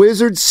beat the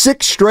Wizards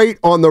 6 straight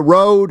on the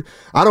road.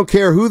 I don't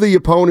care who the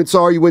opponents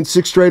are. You win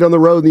 6 straight on the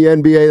road in the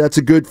NBA. That's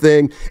a good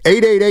thing.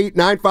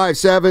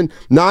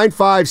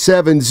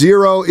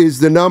 888-957-9570 is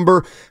the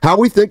number. How are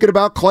we thinking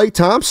about Klay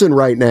Thompson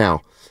right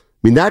now? I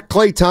mean, that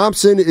Klay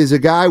Thompson is a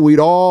guy we'd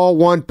all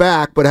want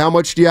back, but how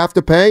much do you have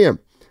to pay him?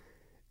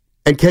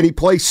 And can he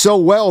play so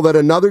well that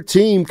another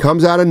team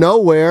comes out of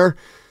nowhere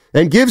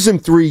and gives him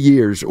 3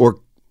 years or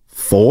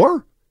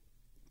 4?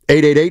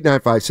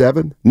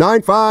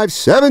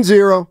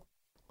 888-957-9570.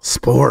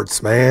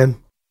 Sports, man.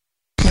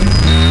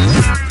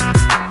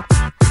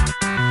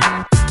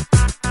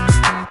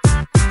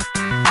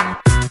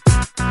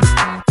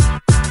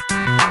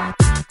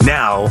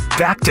 Now,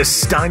 back to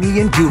Steiny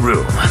and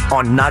Guru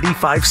on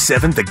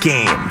 95.7 The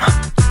Game.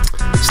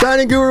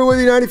 Steiny Guru with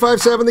you,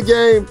 95.7 The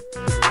Game.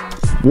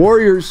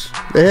 Warriors,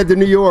 they head to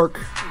New York,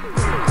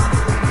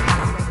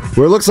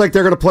 where it looks like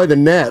they're going to play the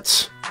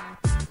Nets.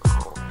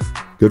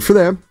 Good for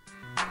them.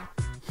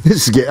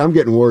 I'm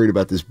getting worried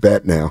about this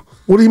bet now.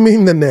 What do you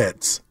mean the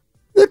Nets?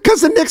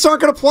 Because the Knicks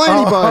aren't going to play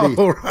anybody.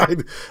 Oh, right.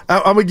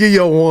 I'm going to give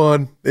you a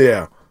 1.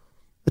 Yeah.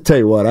 I'll tell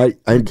you what, I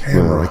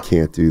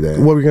can't do that.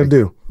 What are we going to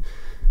do?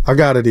 I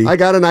got it, E. I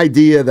got an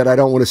idea that I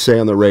don't want to say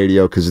on the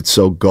radio because it's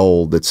so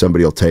gold that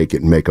somebody will take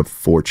it and make a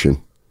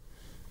fortune.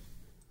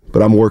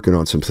 But I'm working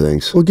on some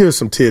things. Well, give us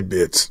some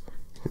tidbits.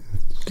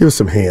 Give us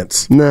some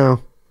hints.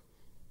 No,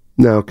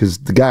 because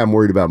the guy I'm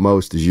worried about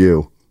most is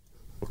you.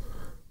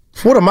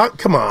 What am I?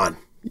 Come on.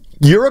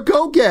 You're a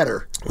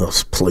go-getter. Oh,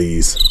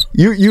 please.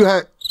 You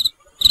have...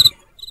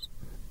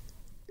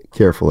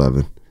 Careful,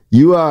 Evan.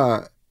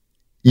 You're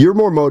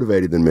more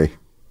motivated than me.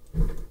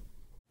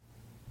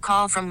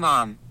 Call from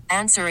mom.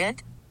 Answer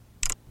it.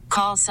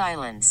 Call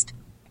silenced.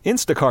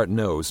 Instacart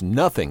knows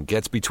nothing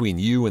gets between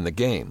you and the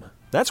game.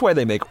 That's why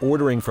they make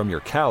ordering from your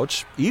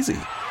couch easy.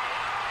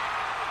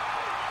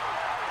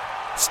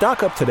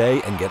 Stock up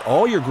today and get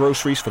all your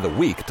groceries for the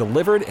week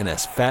delivered in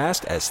as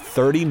fast as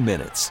 30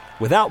 minutes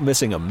without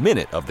missing a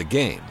minute of the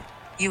game.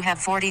 You have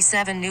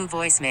 47 new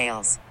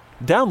voicemails.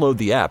 Download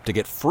the app to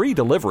get free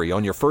delivery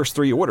on your first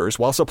 3 orders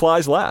while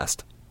supplies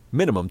last.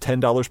 Minimum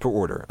 $10 per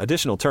order.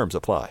 Additional terms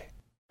apply.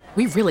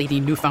 We really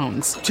need new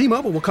phones.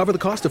 T-Mobile will cover the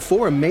cost of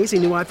 4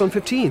 amazing new iPhone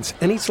 15s,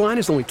 and each line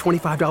is only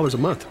 $25 a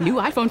month. New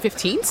iPhone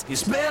 15s?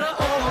 It's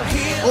better over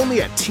here.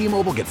 Only at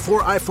T-Mobile, get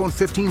 4 iPhone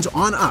 15s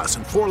on us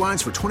and 4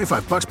 lines for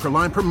 $25 per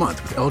line per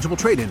month with eligible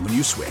trade-in when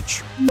you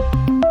switch.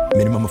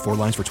 Minimum of 4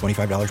 lines for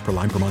 $25 per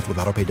line per month with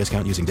autopay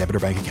discount using debit or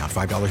bank account.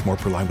 $5 more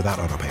per line without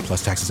autopay,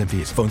 plus taxes and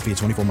fees. Phone fee at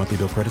 24 monthly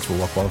bill credits for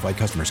well-qualified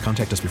customers.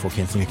 Contact us before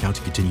canceling account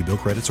to continue bill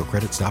credits or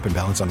credit stop and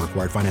balance on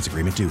required finance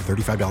agreement due.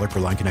 $35 per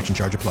line connection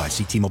charge applies.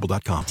 See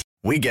T-Mobile.com.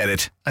 We get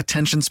it.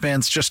 Attention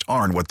spans just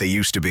aren't what they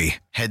used to be.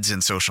 Heads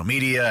in social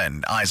media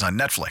and eyes on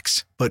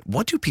Netflix. But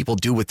what do people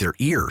do with their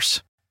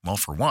ears? Well,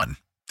 for one,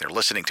 they're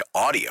listening to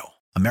audio.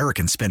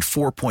 Americans spend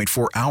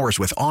 4.4 hours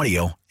with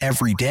audio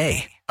every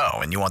day. Oh,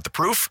 and you want the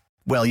proof?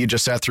 Well, you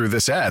just sat through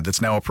this ad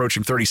that's now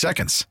approaching 30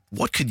 seconds.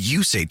 What could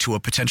you say to a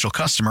potential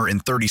customer in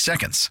 30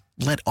 seconds?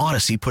 Let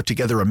Odyssey put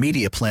together a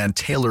media plan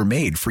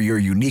tailor-made for your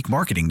unique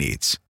marketing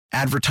needs.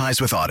 Advertise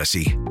with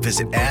Odyssey.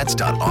 Visit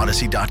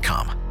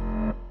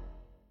ads.odyssey.com.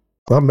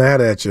 I'm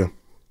mad at you.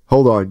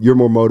 Hold on. You're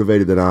more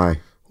motivated than I.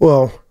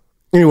 Well,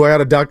 anyway, I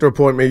had a doctor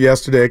appointment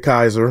yesterday at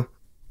Kaiser.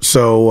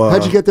 So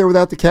how'd you get there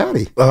without the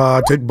caddy?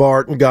 I took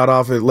Bart and got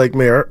off at Lake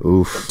Merritt.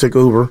 Oof. Took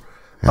Uber.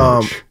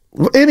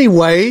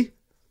 Anyway,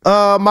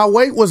 my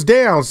weight was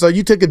down, so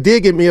you took a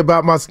dig at me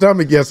about my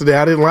stomach yesterday.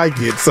 I didn't like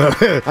it. So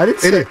I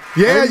didn't say.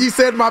 You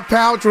said my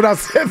pouch when I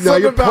said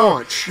something about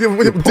paunch.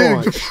 Dude,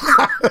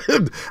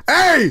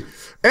 hey,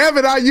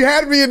 Evan, you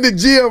had me in the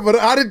gym, but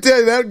I didn't tell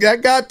you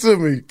that got to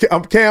me.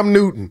 I'm Cam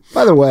Newton.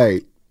 By the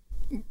way,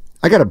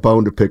 I got a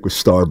bone to pick with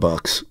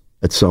Starbucks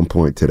at some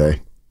point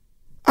today.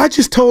 I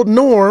just told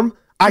Norm,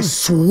 I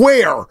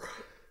swear,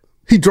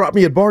 he dropped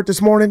me at Bart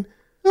this morning.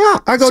 Yeah,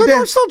 I go so down.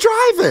 I'm still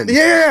driving.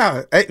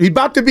 Yeah, he's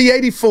about to be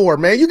 84,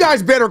 man. You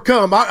guys better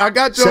come. I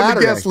got you on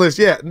the guest list.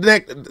 Yeah,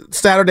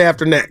 Saturday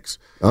after next.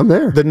 I'm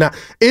there.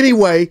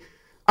 Anyway,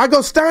 I go,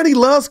 Steiny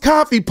loves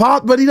coffee,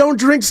 Pop, but he don't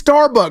drink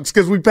Starbucks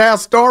because we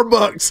passed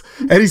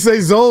Starbucks. And he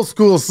says, old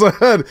school,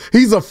 son.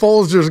 He's a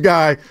Folgers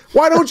guy.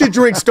 Why don't you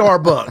drink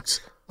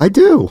Starbucks? I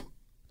do.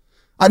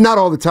 Not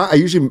all the time. I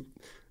usually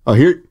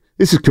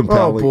this is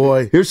compelling. Oh,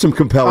 boy. Here's some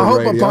compelling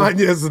radio. I hope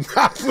Abanya is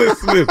not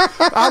listening.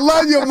 I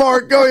love you,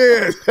 Mark. Go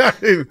ahead.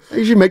 I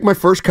usually make my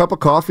first cup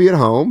of coffee at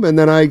home, and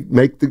then I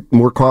make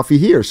more coffee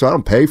here, so I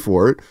don't pay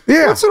for it.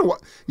 Yeah. Once in a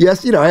while,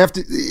 yes, I have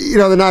to,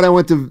 the night I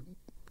went to,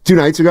 2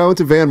 nights ago, I went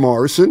to Van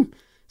Morrison,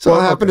 so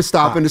I happened to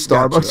stop into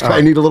Starbucks. I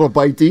need a little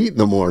bite to eat in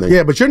the morning.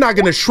 Yeah, but you're not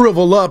going to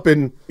shrivel up,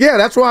 and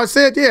that's why I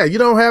said, you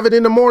don't have it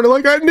in the morning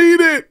like I need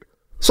it.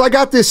 So I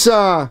got this,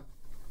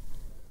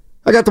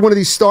 I got one of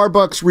these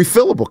Starbucks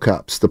refillable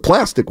cups, the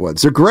plastic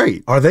ones. They're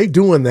great. Are they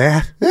doing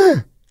that?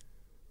 Yeah.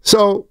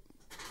 So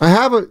I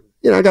have I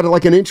got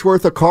like an inch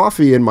worth of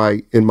coffee in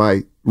my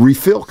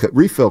refill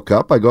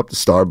cup. I go up to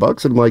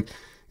Starbucks and I'm like,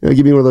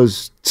 give me one of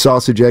those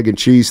sausage, egg, and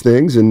cheese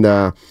things, and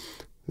I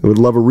would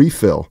love a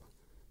refill.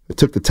 I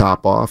took the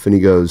top off, and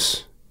he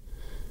goes,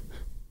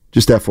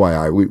 just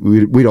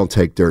FYI, we don't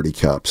take dirty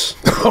cups.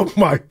 Oh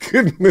my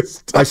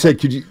goodness! I said,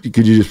 could you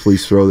just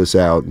please throw this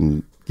out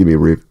and give me a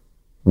refill?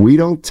 We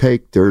don't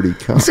take dirty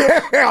cups.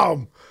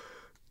 Damn!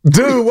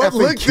 Dude, what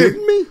look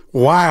kidding me?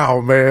 Wow,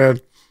 man.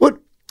 What?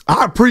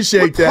 I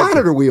appreciate that. What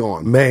planet are we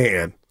on?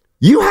 Man.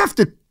 You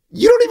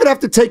don't even have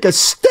to take a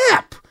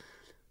step.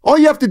 All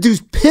you have to do is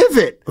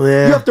pivot.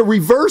 Yeah. You have to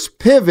reverse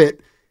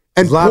pivot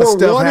and pour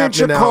 1 inch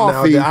of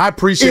coffee I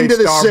appreciate into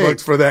the Starbucks sink.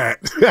 For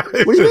that.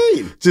 What do you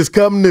mean? Just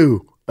come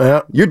new.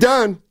 You're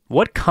done.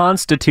 What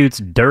constitutes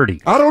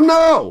dirty? I don't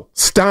know.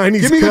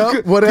 Steiny's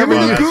cup, whatever.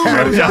 Give me the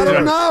gurus. I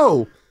don't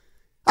know.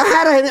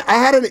 I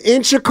had an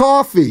inch of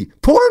coffee.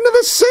 Pour into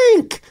the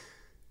sink.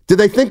 Do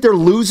they think they're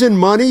losing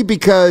money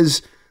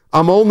because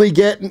I'm only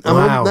getting...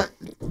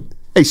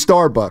 Hey,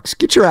 Starbucks,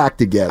 get your act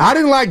together. I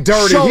didn't like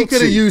dirty. He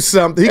could have used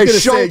something. He could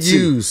have said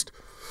used.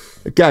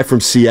 A guy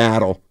from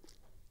Seattle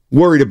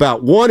worried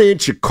about 1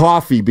 inch of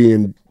coffee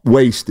being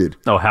wasted.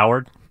 Oh,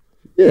 Howard?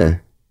 Yeah.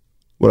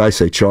 What'd I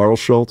say, Charles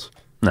Schultz?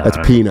 No, That's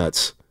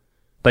peanuts. I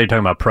thought you were talking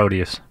about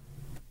Proteus.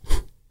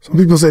 Some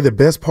people say the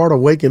best part of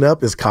waking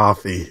up is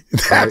coffee.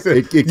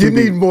 You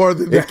need more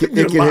than that in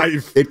your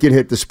life. It can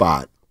hit the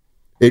spot.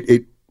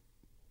 It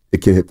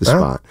can hit the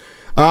spot.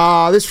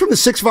 This is from the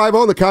 650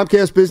 on the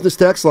Comcast Business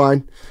Text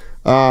line.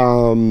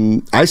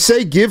 I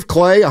say give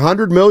Klay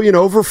 $100 million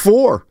over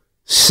 4,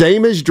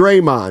 same as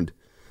Draymond.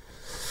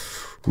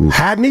 Oof.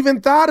 Hadn't even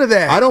thought of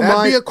that.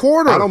 That'd be a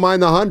quarter. I don't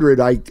mind the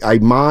 100. I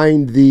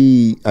mind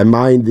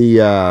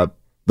the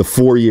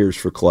 4 years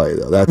for Klay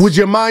though. Would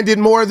you mind it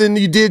more than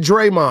you did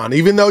Draymond?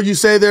 Even though you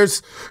say there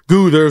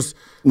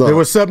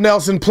was something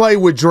else in play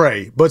with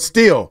Dre, but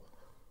still,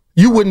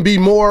 you wouldn't be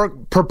more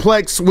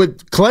perplexed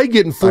with Klay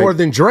getting 4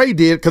 than Dre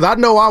did, because I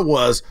know I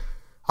was.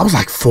 I was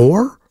like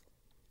 4.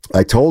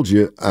 I told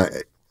you,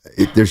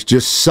 there's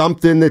just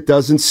something that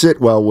doesn't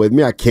sit well with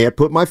me. I can't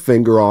put my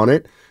finger on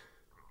it.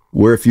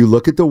 Where if you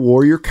look at the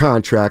Warrior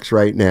contracts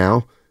right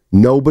now,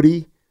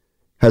 nobody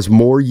has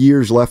more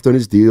years left on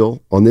his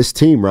deal on this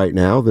team right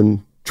now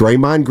than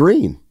Draymond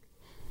Green.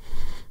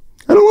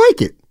 I don't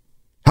like it.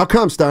 How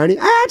come, Steiny?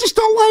 I just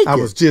don't like it.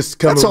 I was just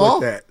coming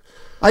with that.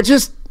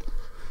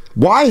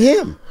 Why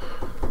him?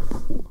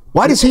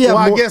 Why does he have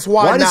more? I guess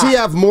why does he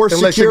have more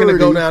Unless security? You're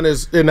going to go down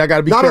and I got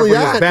to be careful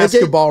with his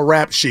basketball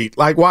rap sheet.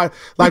 Like why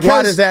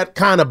does that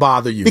kind of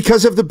bother you?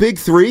 Because of the big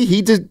three.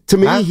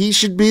 He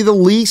should be the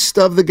least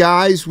of the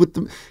guys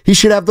he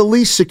should have the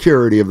least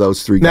security of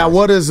those three guys.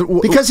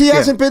 Now because he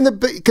hasn't been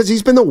because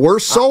he's been the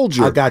worst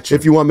soldier. I got you.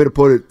 If you want me to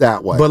put it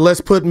that way. But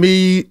let's put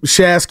me,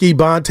 Shasky,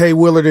 Bonte,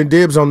 Willard, and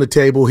Dibbs on the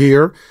table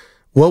here.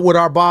 What would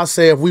our boss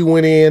say if we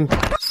went in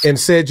and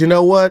said, you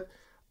know what?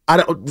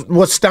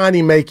 What's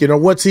Steiny making, or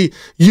what's he?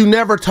 You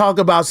never talk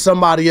about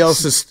somebody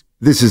else's.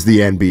 This is the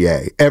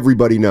NBA.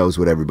 Everybody knows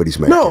what everybody's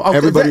making. No, okay,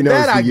 everybody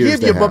knows. That I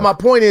give you, but my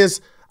point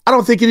is, I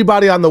don't think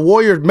anybody on the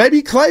Warriors.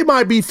 Maybe Klay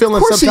might be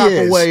feeling some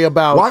type of way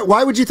about.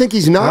 Why would you think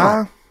he's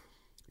not?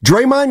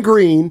 Draymond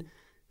Green.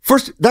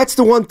 First, that's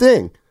the one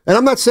thing, and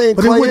I'm not saying.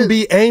 But Klay it wouldn't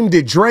be aimed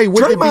at Dre.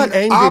 Wouldn't it be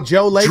aimed at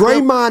Joe Lacob?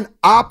 Draymond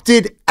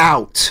opted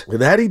out.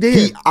 That he did.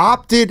 He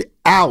opted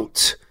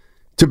out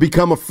to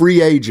become a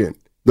free agent.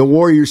 The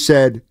Warriors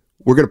said,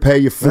 we're going to pay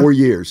you 4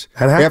 years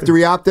after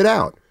he opted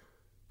out.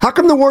 How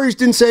come the Warriors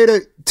didn't say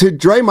to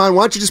Draymond,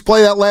 why don't you just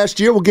play that last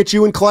year? We'll get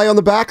you and Klay on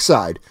the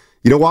backside.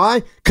 You know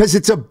why? Because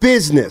it's a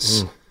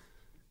business.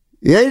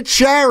 It ain't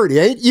charity.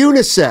 It ain't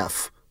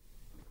UNICEF.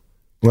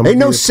 Ain't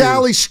no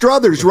Sally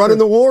Struthers running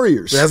the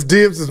Warriors. That's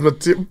Dibbs'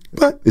 material.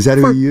 Is that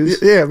who you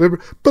use? Yeah, remember.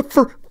 But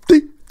for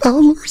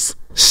 $50.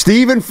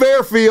 Stephen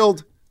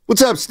Fairfield.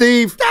 What's up,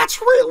 Steve?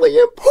 That's really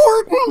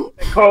important.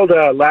 I called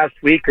last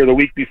week or the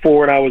week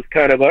before, and I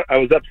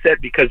was upset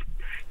because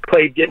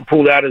Klay getting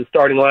pulled out of the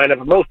starting lineup.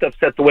 I'm most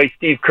upset the way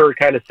Steve Kerr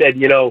kind of said,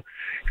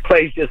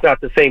 Clay's just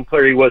not the same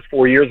player he was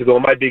 4 years ago.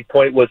 My big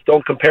point was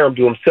don't compare him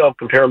to himself,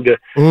 compare him to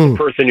the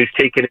person who's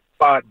taken his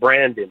spot,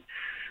 Brandon.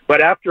 But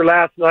after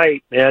last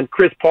night, man,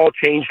 Chris Paul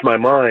changed my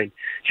mind.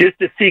 Just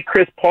to see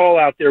Chris Paul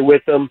out there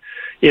with him,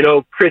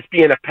 Chris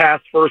being a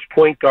pass-first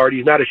point guard.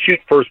 He's not a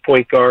shoot-first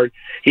point guard.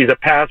 He's a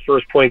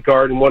pass-first point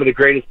guard and one of the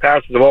greatest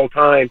passers of all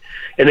time.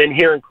 And then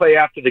hearing Klay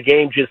after the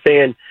game just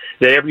saying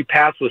that every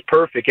pass was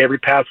perfect, every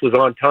pass was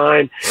on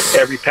time,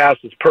 every pass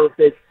was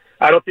perfect.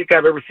 I don't think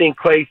I've ever seen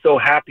Klay so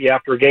happy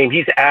after a game.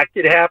 He's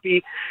acted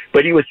happy,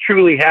 but he was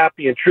truly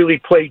happy and truly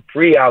played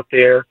free out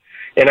there.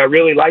 And I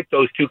really like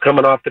those two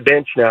coming off the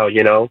bench now,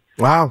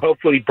 Wow.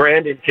 Hopefully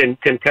Brandon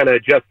can kind of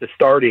adjust the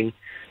starting.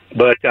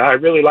 But I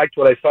really liked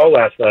what I saw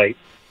last night.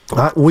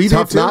 We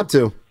Tough did too. not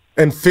to.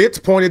 And Fitz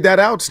pointed that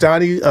out,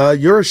 Steiny.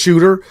 You're a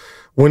shooter.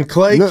 When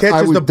Klay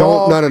catches the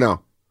ball.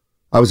 No.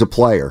 I was a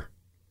player.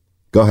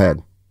 Go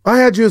ahead. I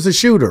had you as a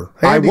shooter.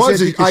 I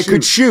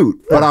could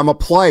shoot, but I'm a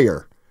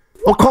player.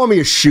 Don't call me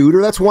a shooter.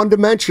 That's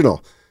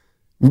one-dimensional.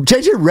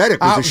 J.J.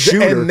 Redick was a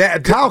shooter.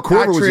 Kyle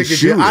Korver was a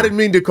shooter. I didn't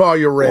mean to call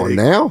you Redick.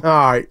 Now? All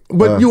right.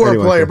 But you were a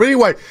player. But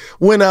anyway,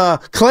 when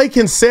Klay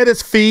can set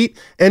his feet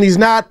and he's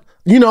not,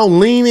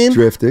 leaning.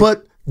 Drifting.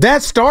 But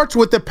that starts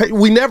with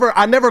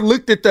I never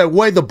looked at the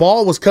way the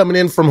ball was coming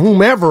in from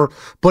whomever.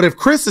 But if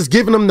Chris is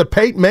giving him the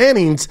Peyton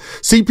Mannings,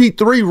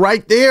 CP3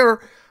 right there,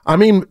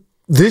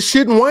 this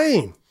shouldn't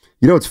wane.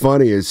 What's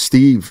funny is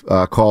Steve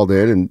called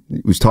in and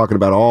he was talking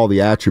about all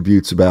the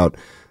attributes about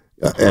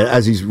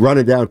as he's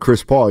running down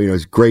Chris Paul,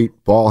 he's a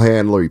great ball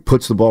handler. He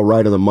puts the ball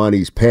right on the money.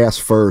 He's pass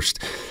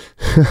first.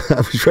 I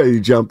was ready to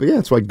jump in. Yeah,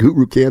 that's why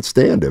Guru can't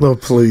stand him. No,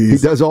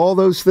 please. He does all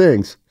those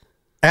things.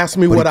 Ask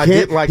me what I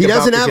didn't like. He about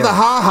doesn't the have game. the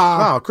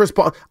ha-ha. No, Chris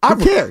Paul. Who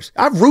cares?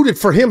 I've rooted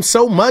for him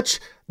so much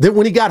that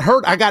when he got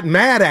hurt, I got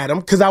mad at him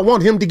because I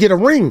want him to get a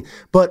ring.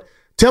 But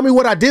tell me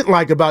what I didn't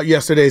like about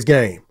yesterday's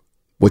game.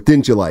 What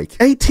didn't you like?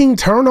 18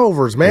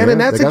 turnovers, man,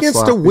 and that's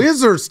against the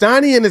Wizards,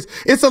 Steiny, and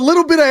it's a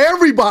little bit of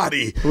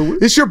everybody.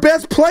 It's your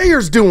best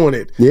players doing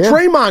it. Yeah.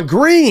 Draymond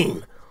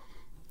Green.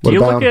 Do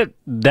you look at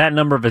that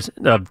number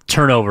of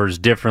turnovers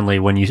differently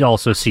when you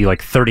also see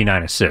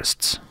 39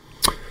 assists?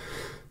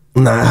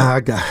 Nah,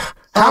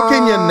 how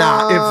can you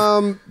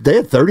not? They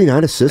had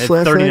 39 assists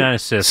last night. 39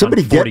 assists.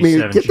 Somebody get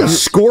the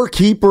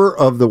scorekeeper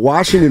of the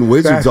Washington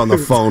Wizards on the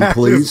phone,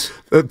 please.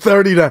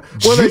 39.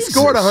 Well, they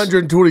scored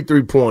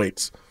 123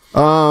 points.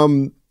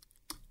 They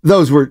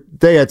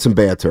had some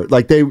bad turns.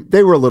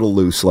 They were a little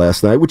loose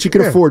last night, which you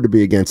can afford to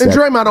be against. And that.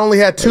 Draymond only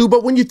had 2,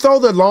 but when you throw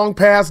the long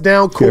pass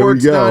down court,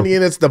 Steiny,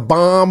 and it's the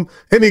bomb,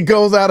 and he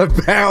goes out of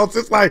bounds,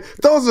 it's like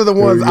those are the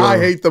ones I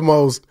hate the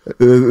most.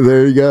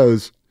 There he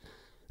goes.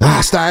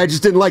 I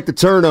just didn't like the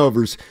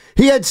turnovers.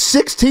 He had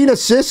 16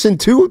 assists and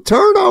 2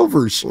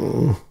 turnovers.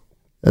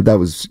 That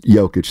was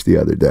Jokic the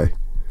other day.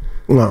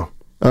 No.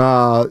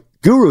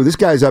 Guru, this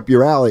guy's up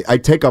your alley.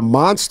 I'd take a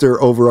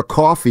Monster over a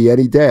coffee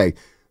any day.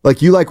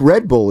 You like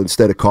Red Bull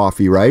instead of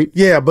coffee, right?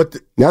 Yeah, but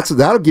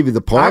that'll give you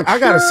the punch. I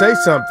got to say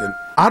something.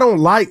 I don't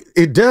like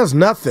it. Does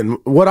nothing.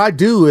 What I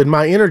do and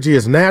my energy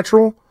is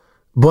natural,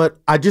 but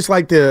I just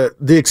like the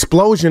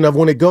explosion of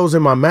when it goes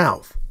in my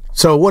mouth.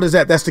 So what is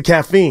that? That's the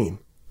caffeine,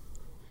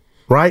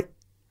 right?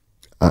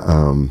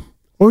 What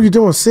are you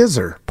doing,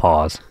 scissor?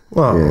 Pause.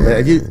 Oh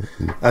man,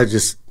 I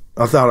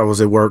thought I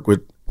was at work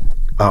with.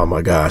 Oh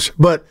my gosh!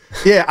 But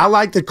yeah, I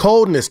like the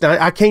coldness. Now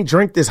I can't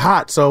drink this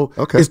hot, so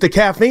it's the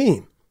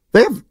caffeine.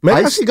 They have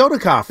I should go to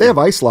coffee. They have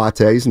ice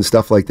lattes and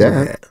stuff like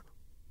that. Yeah.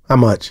 How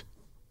much?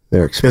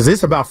 They're expensive. Because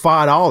it's about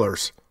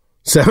 $5,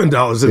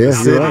 $7 in the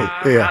city.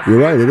 Right. Yeah, you're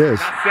right. It is.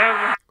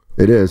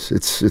 It is.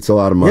 It's a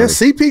lot of money. Yeah,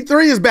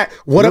 CP3 is back.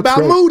 What about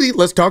Moody?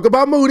 Let's talk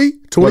about Moody.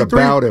 23, what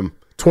about him?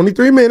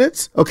 23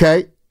 minutes.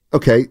 Okay.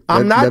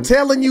 I'm not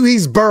telling you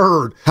he's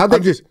Bird.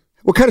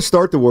 What kind of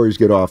start the Warriors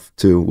get off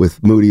to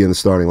with Moody in the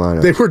starting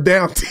lineup? They were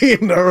down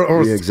 10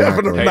 or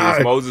 7 or 9.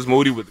 Hey, Moses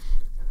Moody with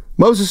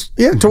Moses,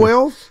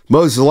 12.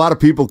 Moses, a lot of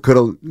people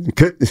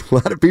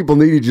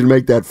needed you to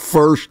make that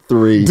first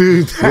 3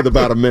 with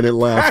about a minute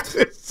left.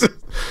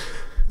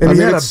 And he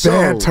had a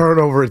bad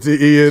turnover at the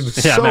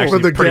end. Yeah, I'm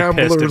actually the pretty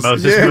gamblers. pissed at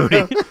Moses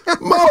Moody.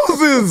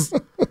 Moses!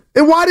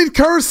 And why did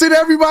Kerr sit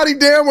everybody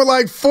down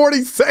with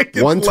 40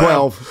 seconds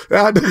 112.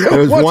 left? There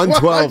was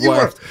 112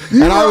 left.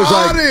 And I was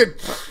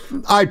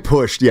I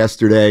pushed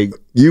yesterday.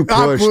 You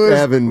pushed.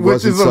 Evan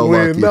wasn't so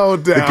lucky. No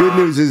doubt. The good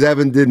news is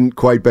Evan didn't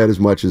quite bet as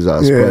much as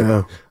us.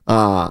 Yeah.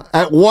 But,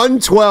 at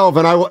 112,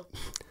 and all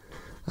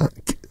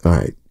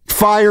right.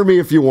 Fire me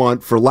if you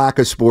want for lack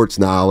of sports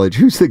knowledge.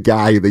 Who's the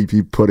guy that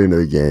you put into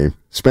the game?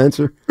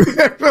 Spencer?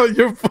 No,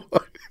 you're fine.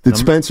 Did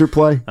Spencer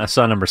play? I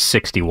saw number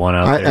 61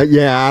 out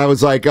there. I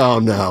was like, oh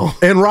no.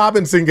 And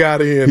Robinson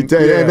got in. And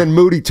then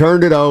Moody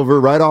turned it over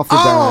right off the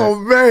bat. Oh,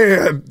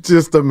 man.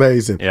 Just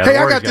amazing. Yeah, hey,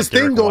 I got this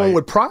thing going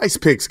with Prize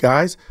Picks,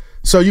 guys.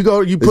 So you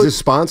put. Is this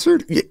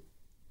sponsored?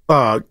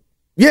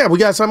 Yeah, we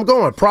got something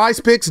going.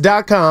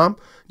 PrizePicks.com.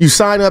 You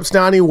sign up,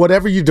 Steiny,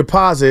 whatever you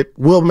deposit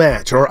will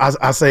match, or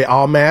I say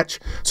I'll match.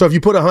 So if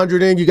you put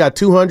 100 in, you got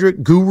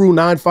 200.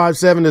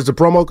 Guru957 is the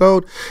promo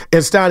code.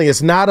 And Steiny,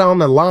 it's not on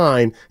the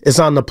line. It's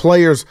on the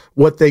players,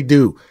 what they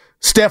do.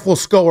 Steph will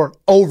score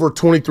over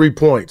 23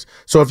 points.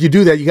 So if you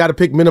do that, you got to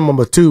pick minimum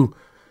of 2.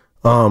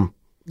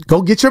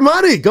 Go get your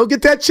money. Go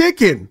get that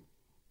chicken.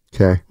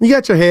 Okay. You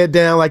got your head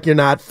down like you're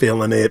not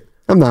feeling it.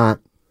 I'm not.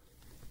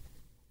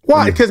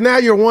 Why? Because now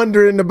you're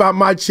wondering about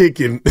my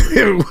chicken.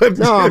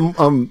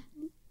 No,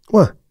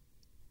 What?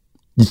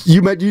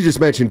 You just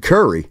mentioned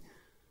Curry.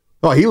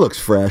 Oh, he looks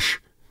fresh.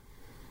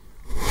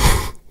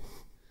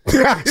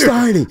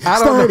 Steiny.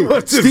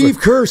 Steve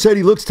Kerr said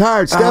he looks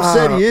tired. Steph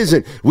said he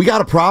isn't. We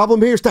got a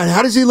problem here, Steiny.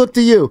 How does he look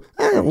to you?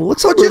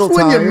 Looks a little just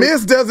when tired. you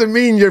miss doesn't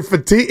mean you're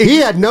fatigued. He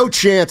had no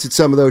chance at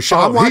some of those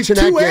shots. I'm watching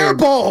that game. 2 air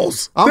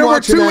balls. I'm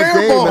watching that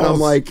game, and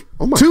I'm like,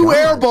 oh my God. 2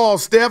 air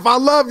balls, Steph. I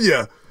love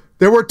you.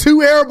 There were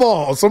 2 air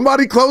balls.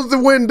 Somebody closed the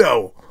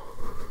window.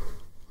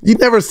 You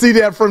never see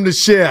that from the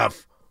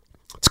chef.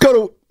 Let's go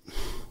to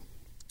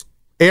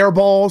air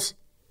balls.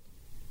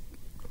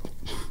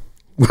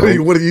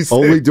 What do you say?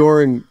 Only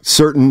during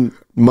certain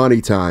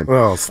money time.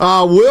 Oh.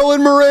 Will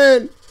and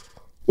Marin.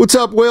 What's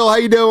up, Will? How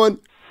you doing?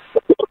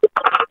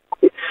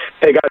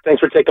 Hey guys,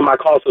 thanks for taking my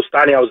call. So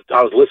Steiny, I was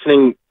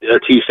listening to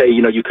you say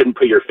you couldn't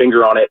put your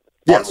finger on it.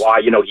 Yes. On why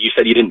you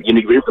said you didn't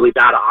really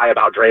bat an eye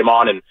about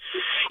Draymond and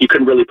you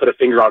couldn't really put a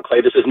finger on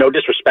Klay. This is no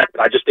disrespect,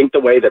 but I just think the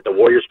way that the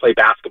Warriors play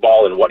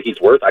basketball and what he's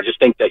worth, I just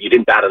think that you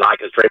didn't bat an eye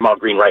because Draymond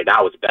Green right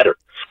now is better,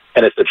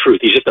 and it's the truth.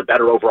 He's just a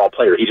better overall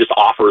player. He just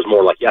offers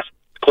more. Like, yes,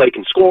 Klay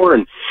can score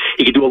and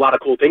he can do a lot of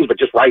cool things, but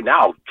just right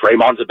now,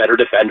 Draymond's a better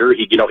defender.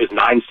 He, his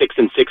 9, 6,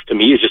 and 6 to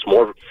me is just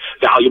more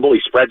valuable. He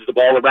spreads the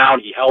ball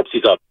around. He helps.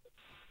 He's a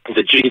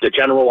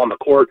general on the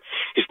court.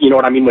 You know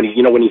what I mean? When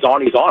he's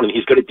on, and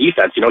he's good at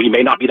defense. He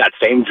may not be that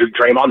same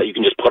Draymond that you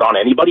can just put on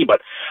anybody,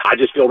 but I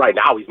just feel right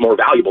now he's more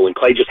valuable, and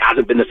Klay just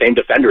hasn't been the same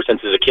defender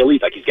since his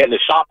Achilles. Like, he's getting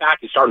his shot back.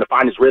 He's starting to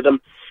find his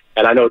rhythm.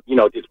 And I know,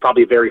 it's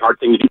probably a very hard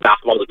thing to do.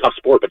 Basketball is a tough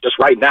sport, but just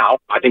right now,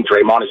 I think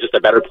Draymond is just a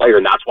better player,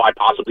 and that's why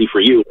possibly for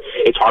you,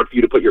 it's hard for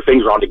you to put your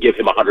finger on to give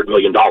him $100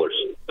 million.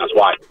 That's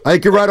why. I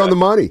think you're right on the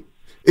money.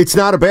 It's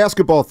not a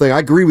basketball thing. I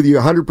agree with you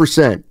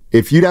 100%.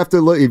 If you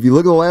look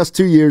at the last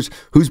 2 years,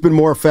 who's been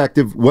more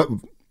effective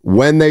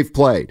when they've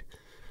played?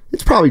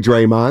 It's probably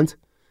Draymond.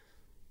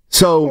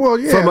 So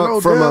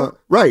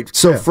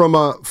from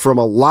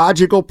a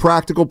logical,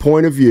 practical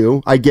point of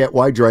view, I get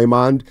why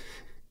Draymond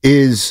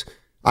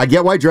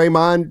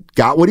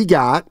got what he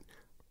got,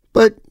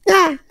 but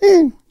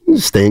it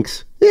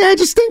stinks. Yeah, it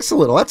just stinks a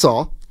little. That's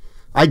all.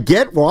 I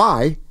get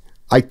why.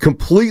 I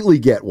completely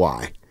get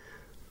why.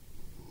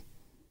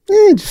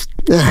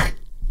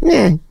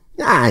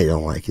 I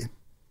don't like it.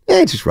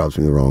 It just rubs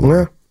me the wrong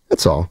way.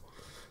 That's all.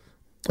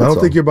 I don't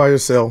think you're by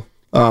yourself.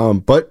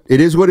 But it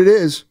is what it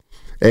is.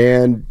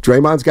 And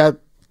Draymond's got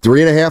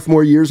 3.5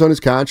 more years on his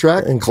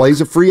contract, and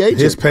Klay's a free agent.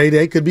 His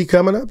payday could be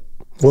coming up.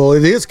 Well,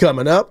 it is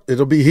coming up.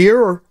 It'll be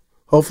here or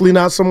hopefully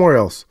not somewhere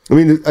else. I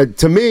mean,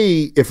 to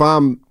me, if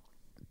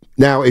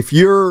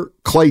you're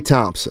Klay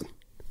Thompson,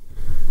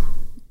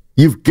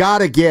 you've got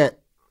to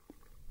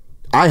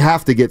I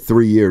have to get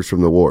 3 years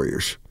from the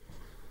Warriors.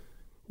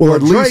 Well,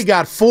 Dre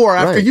got 4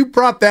 after you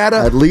brought that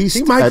up. At least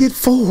he might get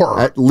 4.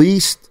 At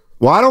least.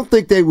 Well, I don't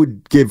think they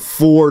would give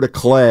 4 to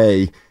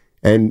Klay,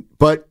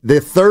 but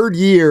the third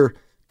year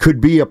could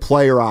be a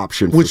player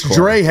option, which Klay.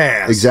 Dre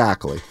has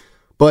exactly.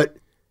 But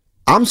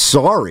I'm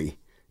sorry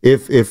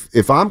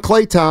if I'm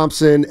Klay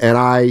Thompson and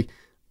I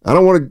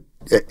don't want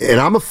to, and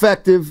I'm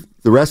effective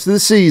the rest of the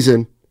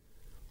season.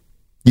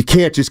 You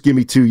can't just give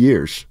me 2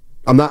 years.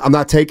 I'm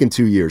not taking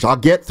 2 years. I'll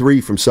get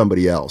 3 from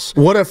somebody else.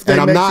 What if they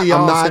make the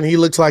offs and he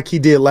looks like he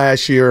did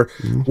last year,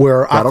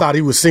 where I thought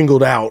he was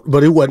singled out,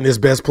 but it wasn't his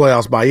best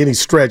playoffs by any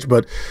stretch.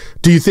 But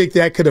do you think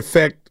that could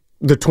affect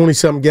the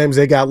 20-something games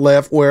they got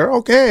left where,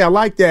 okay, I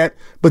like that,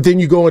 but then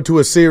you go into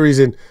a series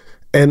and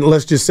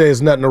let's just say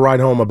it's nothing to write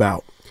home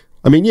about?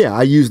 I mean, yeah,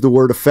 I use the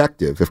word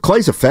effective. If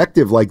Klay's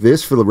effective like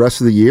this for the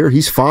rest of the year,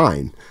 he's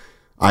fine.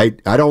 I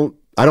don't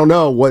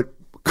know what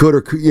could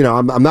or could,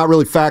 I'm not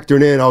really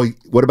factoring in,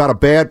 what about a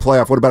bad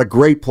playoff? What about a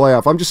great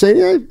playoff? I'm just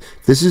saying,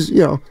 this is,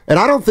 and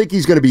I don't think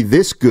he's going to be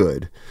this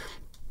good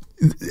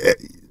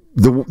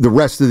the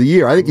rest of the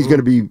year. I think he's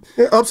going to be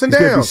ups and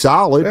downs. Going to be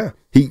solid. Yeah.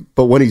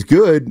 But when he's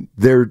good,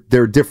 they're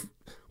different.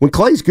 When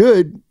Klay's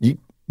good,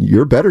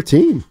 you're a better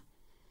team.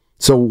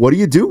 So what do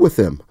you do with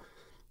him?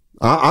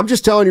 I'm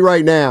just telling you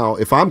right now,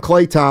 if I'm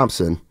Klay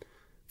Thompson,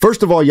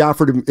 first of all, you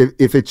offered him,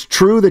 if it's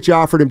true that you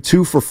offered him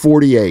 2 for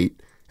 $48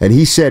 and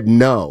he said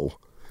no,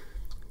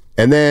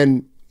 and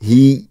then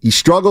he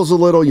struggles a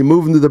little, you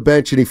move him to the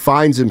bench and he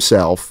finds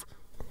himself,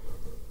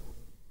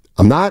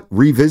 I'm not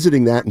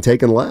revisiting that and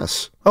taking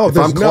less. Oh,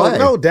 there's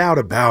no doubt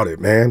about it,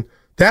 man.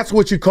 That's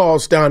what you call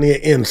Steiny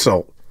an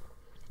insult.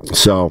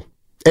 So,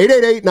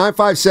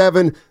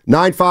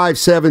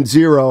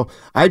 888-957-9570.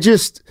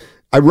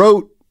 I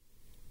wrote,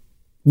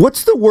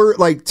 what's the word?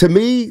 Like, to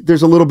me,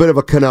 there's a little bit of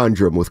a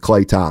conundrum with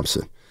Klay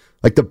Thompson.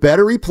 Like, the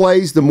better he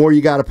plays, the more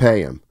you got to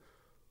pay him.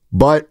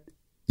 But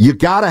you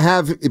got to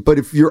have, but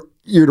if you're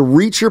to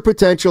reach your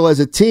potential as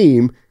a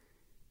team,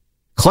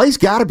 Klay's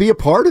got to be a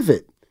part of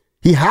it.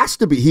 He has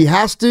to be. He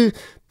has to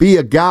be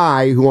a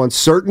guy who on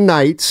certain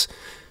nights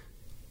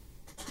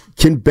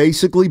can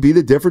basically be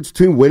the difference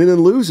between winning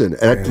and losing.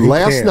 And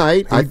last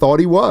night, I thought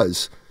he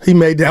was. He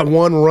made that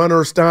one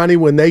runner, Steiny,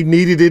 when they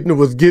needed it and it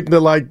was getting to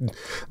like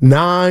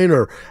 9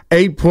 or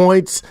 8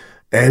 points,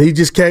 and he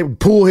just came,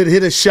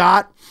 hit a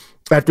shot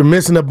after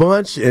missing a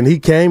bunch, and he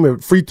came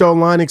and free throw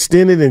line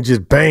extended and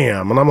just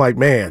bam. And I'm like,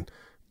 man,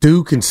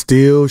 dude can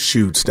still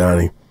shoot,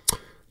 Steiny.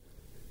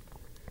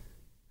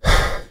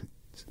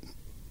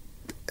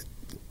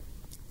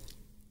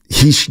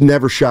 He's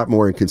never shot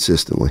more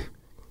inconsistently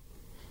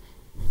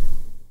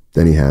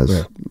than he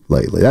has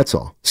lately. That's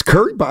all. It's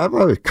Curry.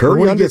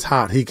 When he gets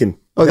hot, he can.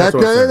 Oh,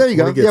 there you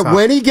go.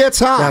 When he gets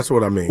hot. That's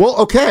what I mean. Well,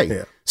 okay.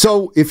 Yeah.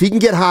 So if he can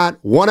get hot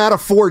 1 out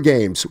of 4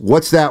 games,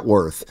 what's that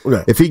worth?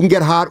 Yeah. If he can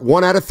get hot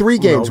 1 out of 3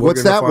 games,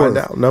 what's that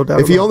worth? No doubt.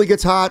 If he only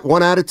gets hot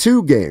 1 out of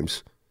 2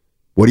 games,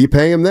 what do you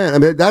pay him then? I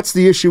mean, that's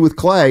the issue with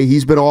Klay.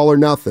 He's been all or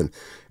nothing.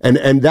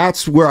 And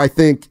that's where I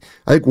think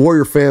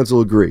Warrior fans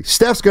will agree.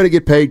 Steph's going to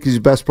get paid because he's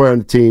the best player on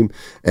the team,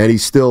 and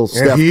he's still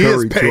Steph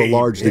Curry to a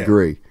large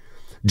degree.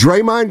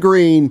 Draymond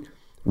Green,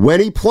 when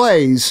he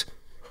plays,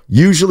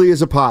 usually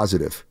is a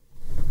positive.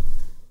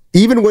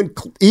 Even when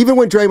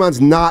Draymond's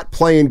not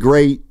playing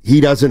great,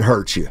 he doesn't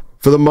hurt you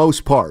for the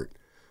most part.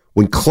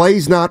 When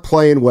Klay's not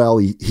playing well,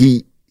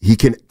 he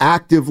can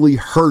actively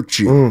hurt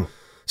you.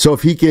 So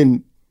if he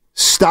can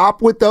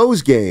stop with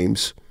those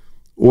games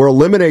or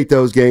eliminate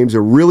those games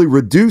or really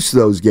reduce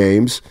those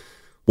games,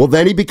 well,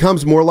 then he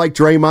becomes more like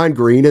Draymond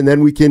Green, and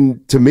then we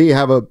can, to me,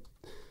 have a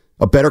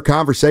better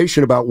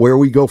conversation about where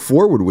we go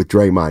forward with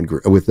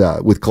Draymond with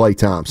Klay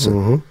Thompson.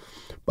 Mm-hmm.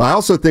 But I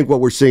also think what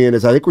we're seeing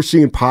is we're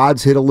seeing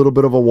Pods hit a little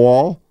bit of a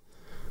wall,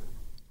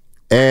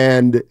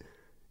 and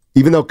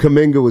even though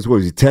Kuminga was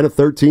 10 of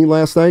 13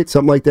 last night,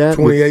 something like that,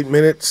 28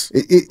 minutes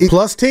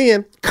plus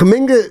 10.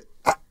 Kuminga.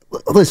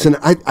 Listen,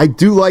 I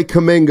do like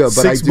Kuminga,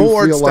 but I do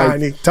feel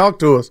like... Steiny. Talk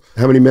to us.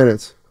 How many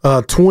minutes?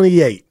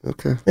 28.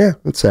 Okay. Yeah.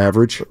 That's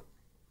average.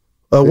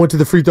 Went to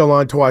the free throw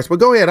line twice. But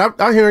go ahead.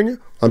 I'm hearing you.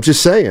 I'm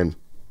just saying.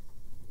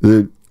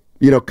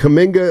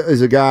 Kuminga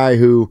is a guy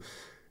who,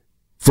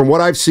 from what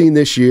I've seen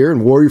this year,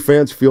 and Warrior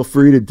fans, feel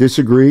free to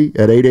disagree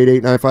at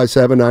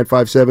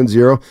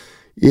 888-957-9570.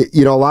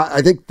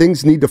 I think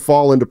things need to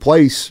fall into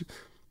place.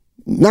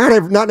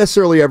 Not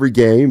necessarily every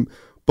game,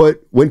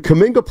 but when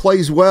Kuminga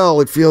plays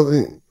well, it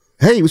feels...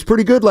 Hey, he was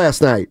pretty good last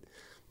night.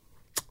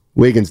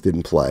 Wiggins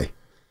didn't play.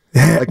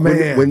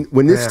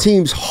 When this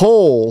team's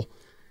whole,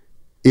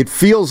 it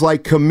feels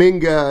like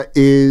Kuminga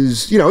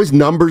is, his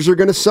numbers are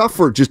going to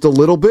suffer just a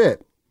little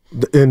bit.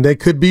 And they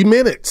could be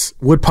minutes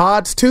with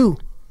Pods too.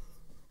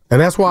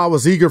 And that's why I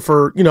was eager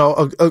for,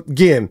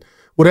 again,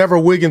 whatever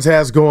Wiggins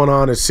has going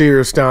on is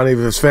serious, Steiny. If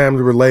it's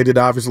family related,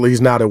 obviously he's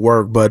not at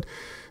work, but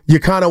you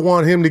kind of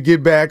want him to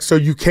get back so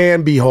you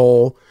can be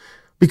whole.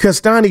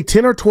 Because, Steiny,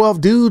 10 or 12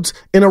 dudes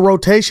in a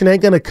rotation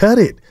ain't going to cut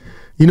it.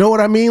 You know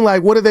what I mean?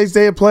 Like, what do they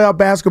say in playoff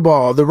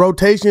basketball? The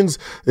rotations,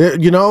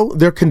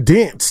 they're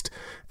condensed.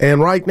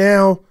 And right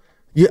now,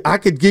 I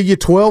could give you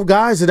 12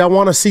 guys that I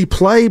want to see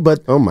play,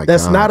 but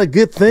that's not a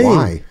good thing.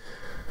 Why?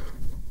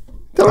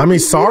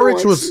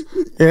 Saric was,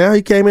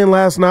 he came in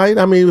last night.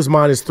 He was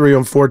 -3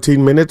 on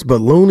 14 minutes, but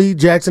Looney,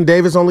 Jackson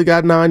Davis only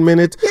got 9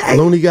 minutes. Yeah,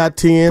 Looney got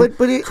 10.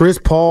 But Chris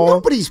Paul.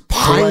 Nobody's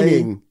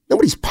pining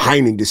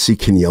to see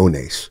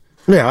Quinones.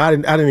 Yeah, I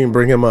didn't even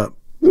bring him up.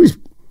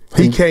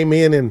 He came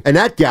in and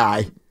that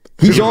guy,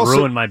 he's also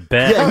ruined my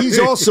bet. Yeah, he's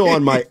also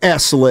on my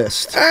S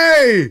list.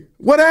 Hey,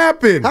 what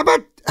happened?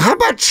 How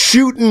about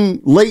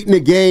shooting late in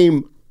the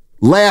game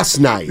last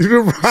night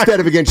instead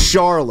of against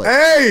Charlotte?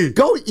 Hey,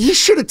 he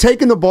should have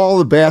taken the ball in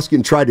the basket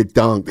and tried to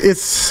dunk.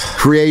 It's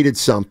created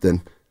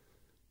something.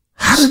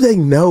 How do they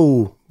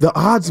know? The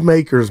odds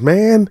makers,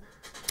 man.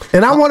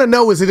 And I want to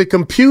know, is it a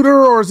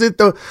computer or is it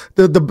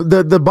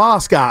the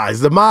boss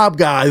guys, the mob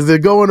guys that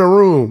go in the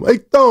room? Hey,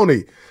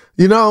 Tony,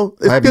 it's going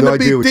to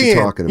be what you're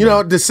talking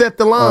about. To set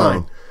the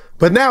line.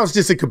 But now it's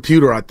just a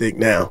computer, I think,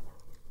 now.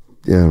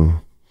 Yeah.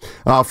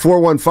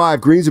 415,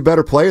 Green's a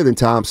better player than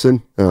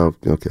Thompson. Oh,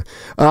 okay.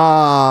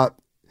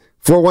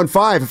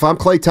 415, if I'm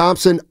Klay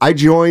Thompson, I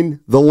join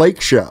the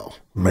Lake Show.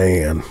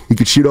 Man. He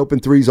could shoot open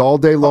threes all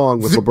day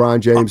long with LeBron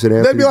James and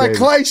Anthony They'd be like,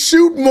 Davis. Klay,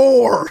 shoot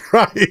more,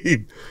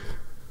 right?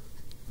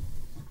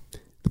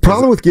 The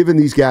problem with giving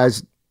these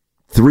guys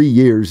 3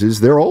 years is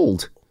they're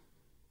old.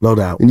 No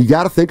doubt. And you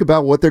got to think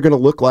about what they're going to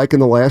look like in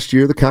the last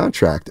year of the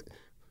contract.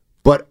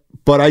 But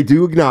I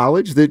do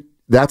acknowledge that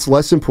that's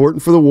less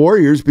important for the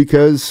Warriors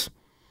because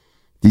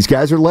these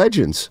guys are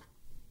legends.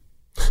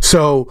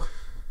 So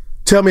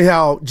tell me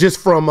how, just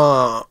from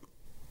a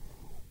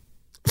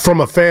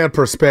fan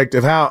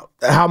perspective,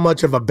 how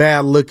much of a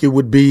bad look it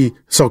would be.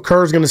 So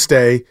Kerr's going to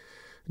stay,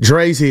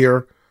 Dre's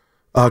here,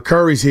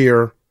 Curry's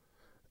here,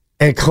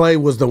 and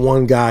Klay was the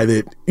one guy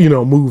that,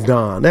 moved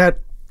on.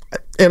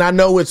 And I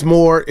know it's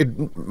more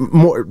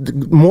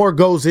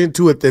goes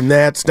into it than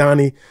that,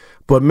 Steiny.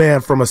 But,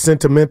 man, from a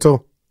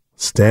sentimental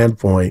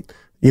standpoint,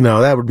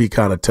 that would be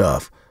kind of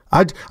tough.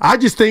 I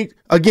just think,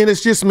 again,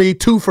 it's just me,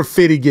 2 for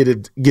Fitty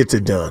gets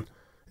it done.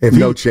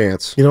 No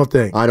chance. You don't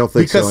think? I don't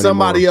think so because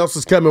somebody else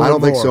is coming with more. I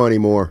don't think so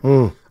anymore.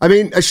 I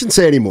mean, I shouldn't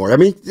say anymore. I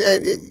mean,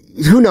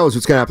 who knows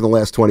what's going to happen in the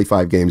last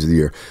 25 games of the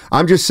year.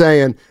 I'm just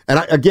saying, and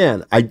I don't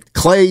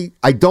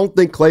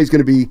think Klay's going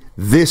to be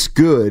this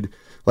good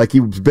like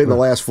he's been the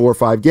last 4 or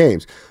 5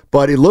 games.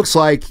 But it looks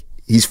like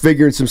he's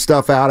figuring some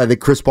stuff out. I think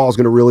Chris Paul's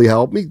going to really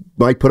help. He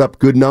might put up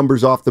good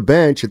numbers off the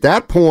bench. At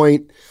that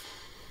point,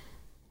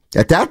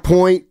 I don't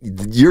want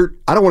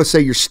to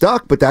say you're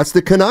stuck, but that's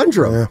the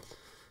conundrum. Yeah.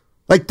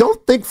 Like,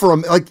 don't think for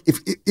him. Like,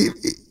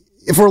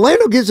 if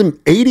Orlando gives him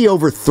 80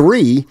 over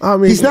 3,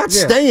 he's not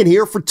staying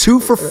here for 2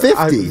 for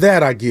 50.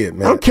 That I get,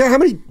 man. I don't care how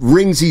many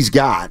rings he's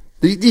got.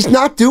 He's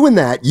not doing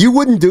that. You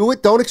wouldn't do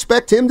it. Don't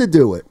expect him to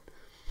do it.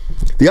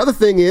 The other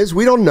thing is,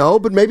 we don't know,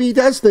 but maybe he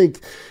does think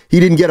he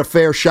didn't get a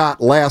fair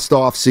shot last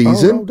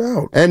offseason. Oh, no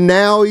doubt. And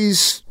now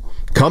he's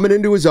coming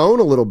into his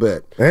own a little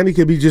bit. And he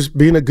could be just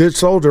being a good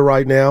soldier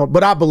right now.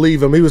 But I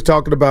believe him. He was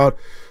talking about,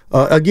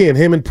 again,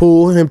 him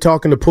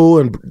talking to Poole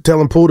and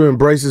telling Poole to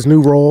embrace his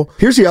new role.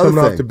 Here's the other thing.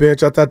 Coming off the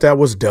bench. I thought that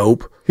was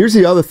dope. Here's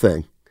the other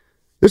thing.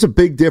 There's a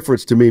big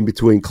difference to me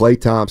between Klay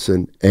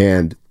Thompson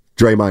and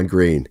Draymond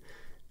Green.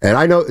 And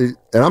I know, and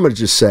I'm going to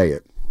just say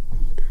it.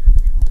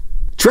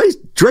 Dre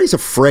was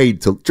afraid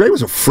to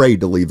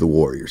leave the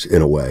Warriors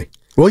in a way.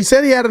 Well, he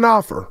said he had an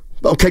offer.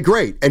 Okay,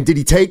 great. And did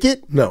he take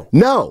it? No.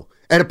 No.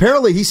 And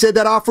apparently he said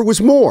that offer was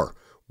more.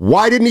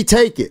 Why didn't he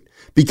take it?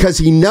 Because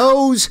he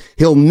knows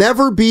he'll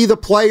never be the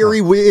player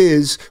he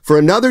is for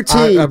another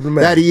team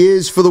that he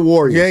is for the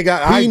Warriors.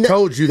 I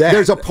told you that.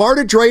 There's a part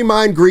of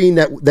Draymond Green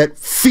that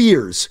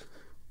fears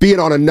being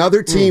on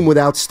another team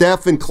without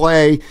Steph and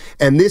Klay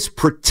and this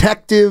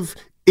protective,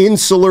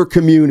 insular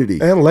community.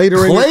 And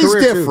later in his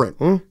career, different.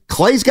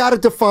 Klay's got a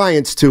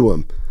defiance to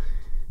him.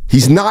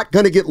 He's not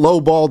going to get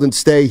lowballed and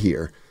stay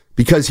here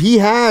because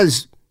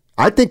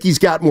I think he's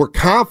got more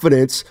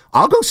confidence.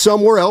 I'll go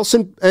somewhere else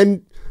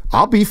and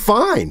I'll be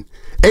fine.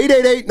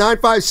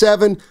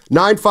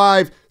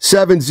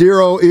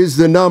 888-957-9570 is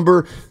the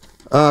number.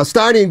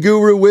 Steiny and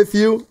Guru with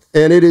you,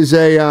 and it's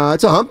a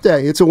hump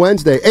day. It's a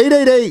Wednesday.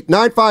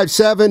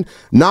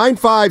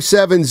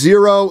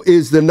 888-957-9570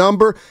 is the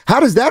number. How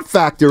does that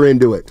factor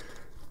into it?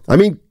 I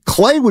mean,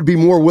 Klay would be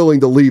more willing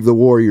to leave the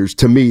Warriors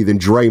to me than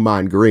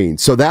Draymond Green.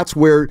 So that's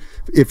where,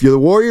 if you're the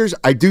Warriors,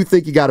 I do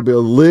think you got to be a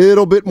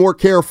little bit more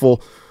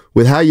careful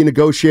with how you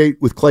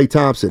negotiate with Klay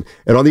Thompson.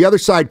 And on the other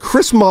side,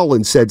 Chris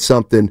Mullin said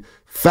something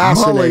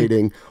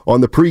fascinating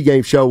on the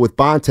pregame show with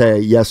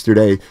Bonte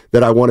yesterday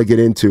that I want to get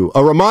into.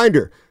 A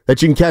reminder that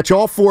you can catch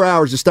all 4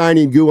 hours of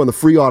Steiny and Goo on the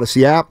free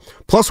Odyssey app,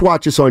 plus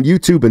watch us on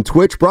YouTube and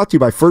Twitch, brought to you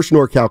by First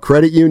NorCal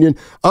Credit Union.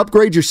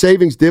 Upgrade your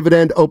savings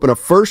dividend, open a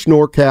First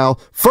NorCal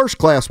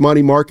first-class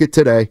money market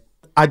today.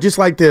 I just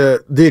like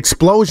the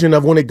explosion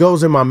of when it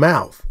goes in my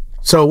mouth.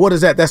 So what is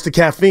that? That's the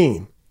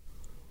caffeine,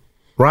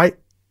 right?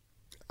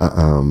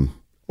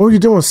 What are you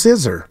doing,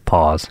 scissor?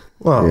 Pause.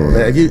 Oh,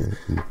 man,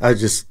 I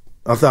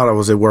thought I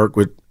was at work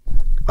with,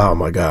 oh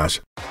my gosh.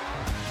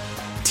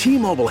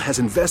 T-Mobile has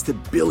invested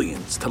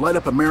billions to light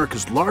up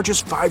America's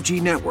largest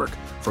 5G network,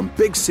 from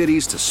big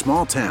cities to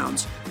small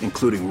towns,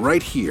 including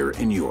right here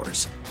in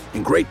yours.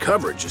 And great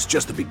coverage is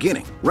just the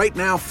beginning. Right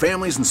now,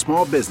 families and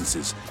small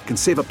businesses can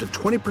save up to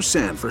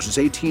 20% versus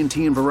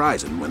AT&T and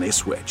Verizon when they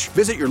switch.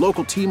 Visit your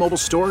local T-Mobile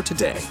store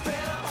today.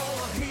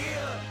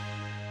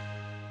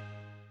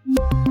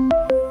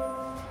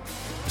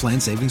 Plan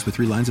savings with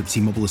 3 lines of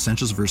T-Mobile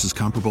Essentials versus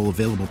comparable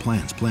available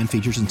plans. Plan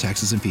features and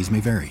taxes and fees may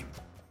vary.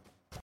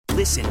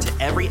 Listen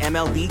to every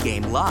MLB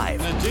game live.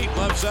 In the deep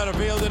left center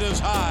field, it is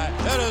high,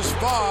 it is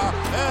far,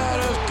 it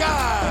is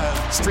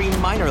gone. Stream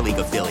minor league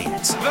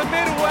affiliates. The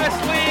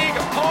Midwest League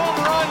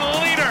home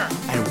run leader.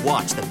 And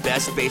watch the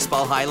best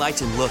baseball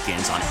highlights and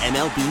look-ins on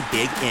MLB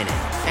Big Inning.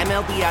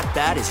 MLB At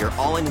Bat is your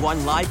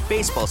all-in-one live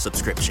baseball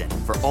subscription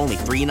for only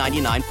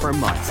 $3.99 per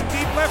month.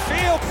 Deep left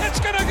field, it's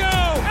gonna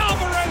go.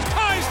 Alvarez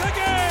ties the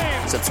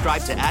game.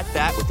 Subscribe to At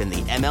Bat within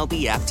the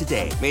MLB app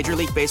today. Major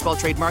League Baseball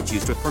trademarks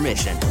used with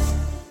permission.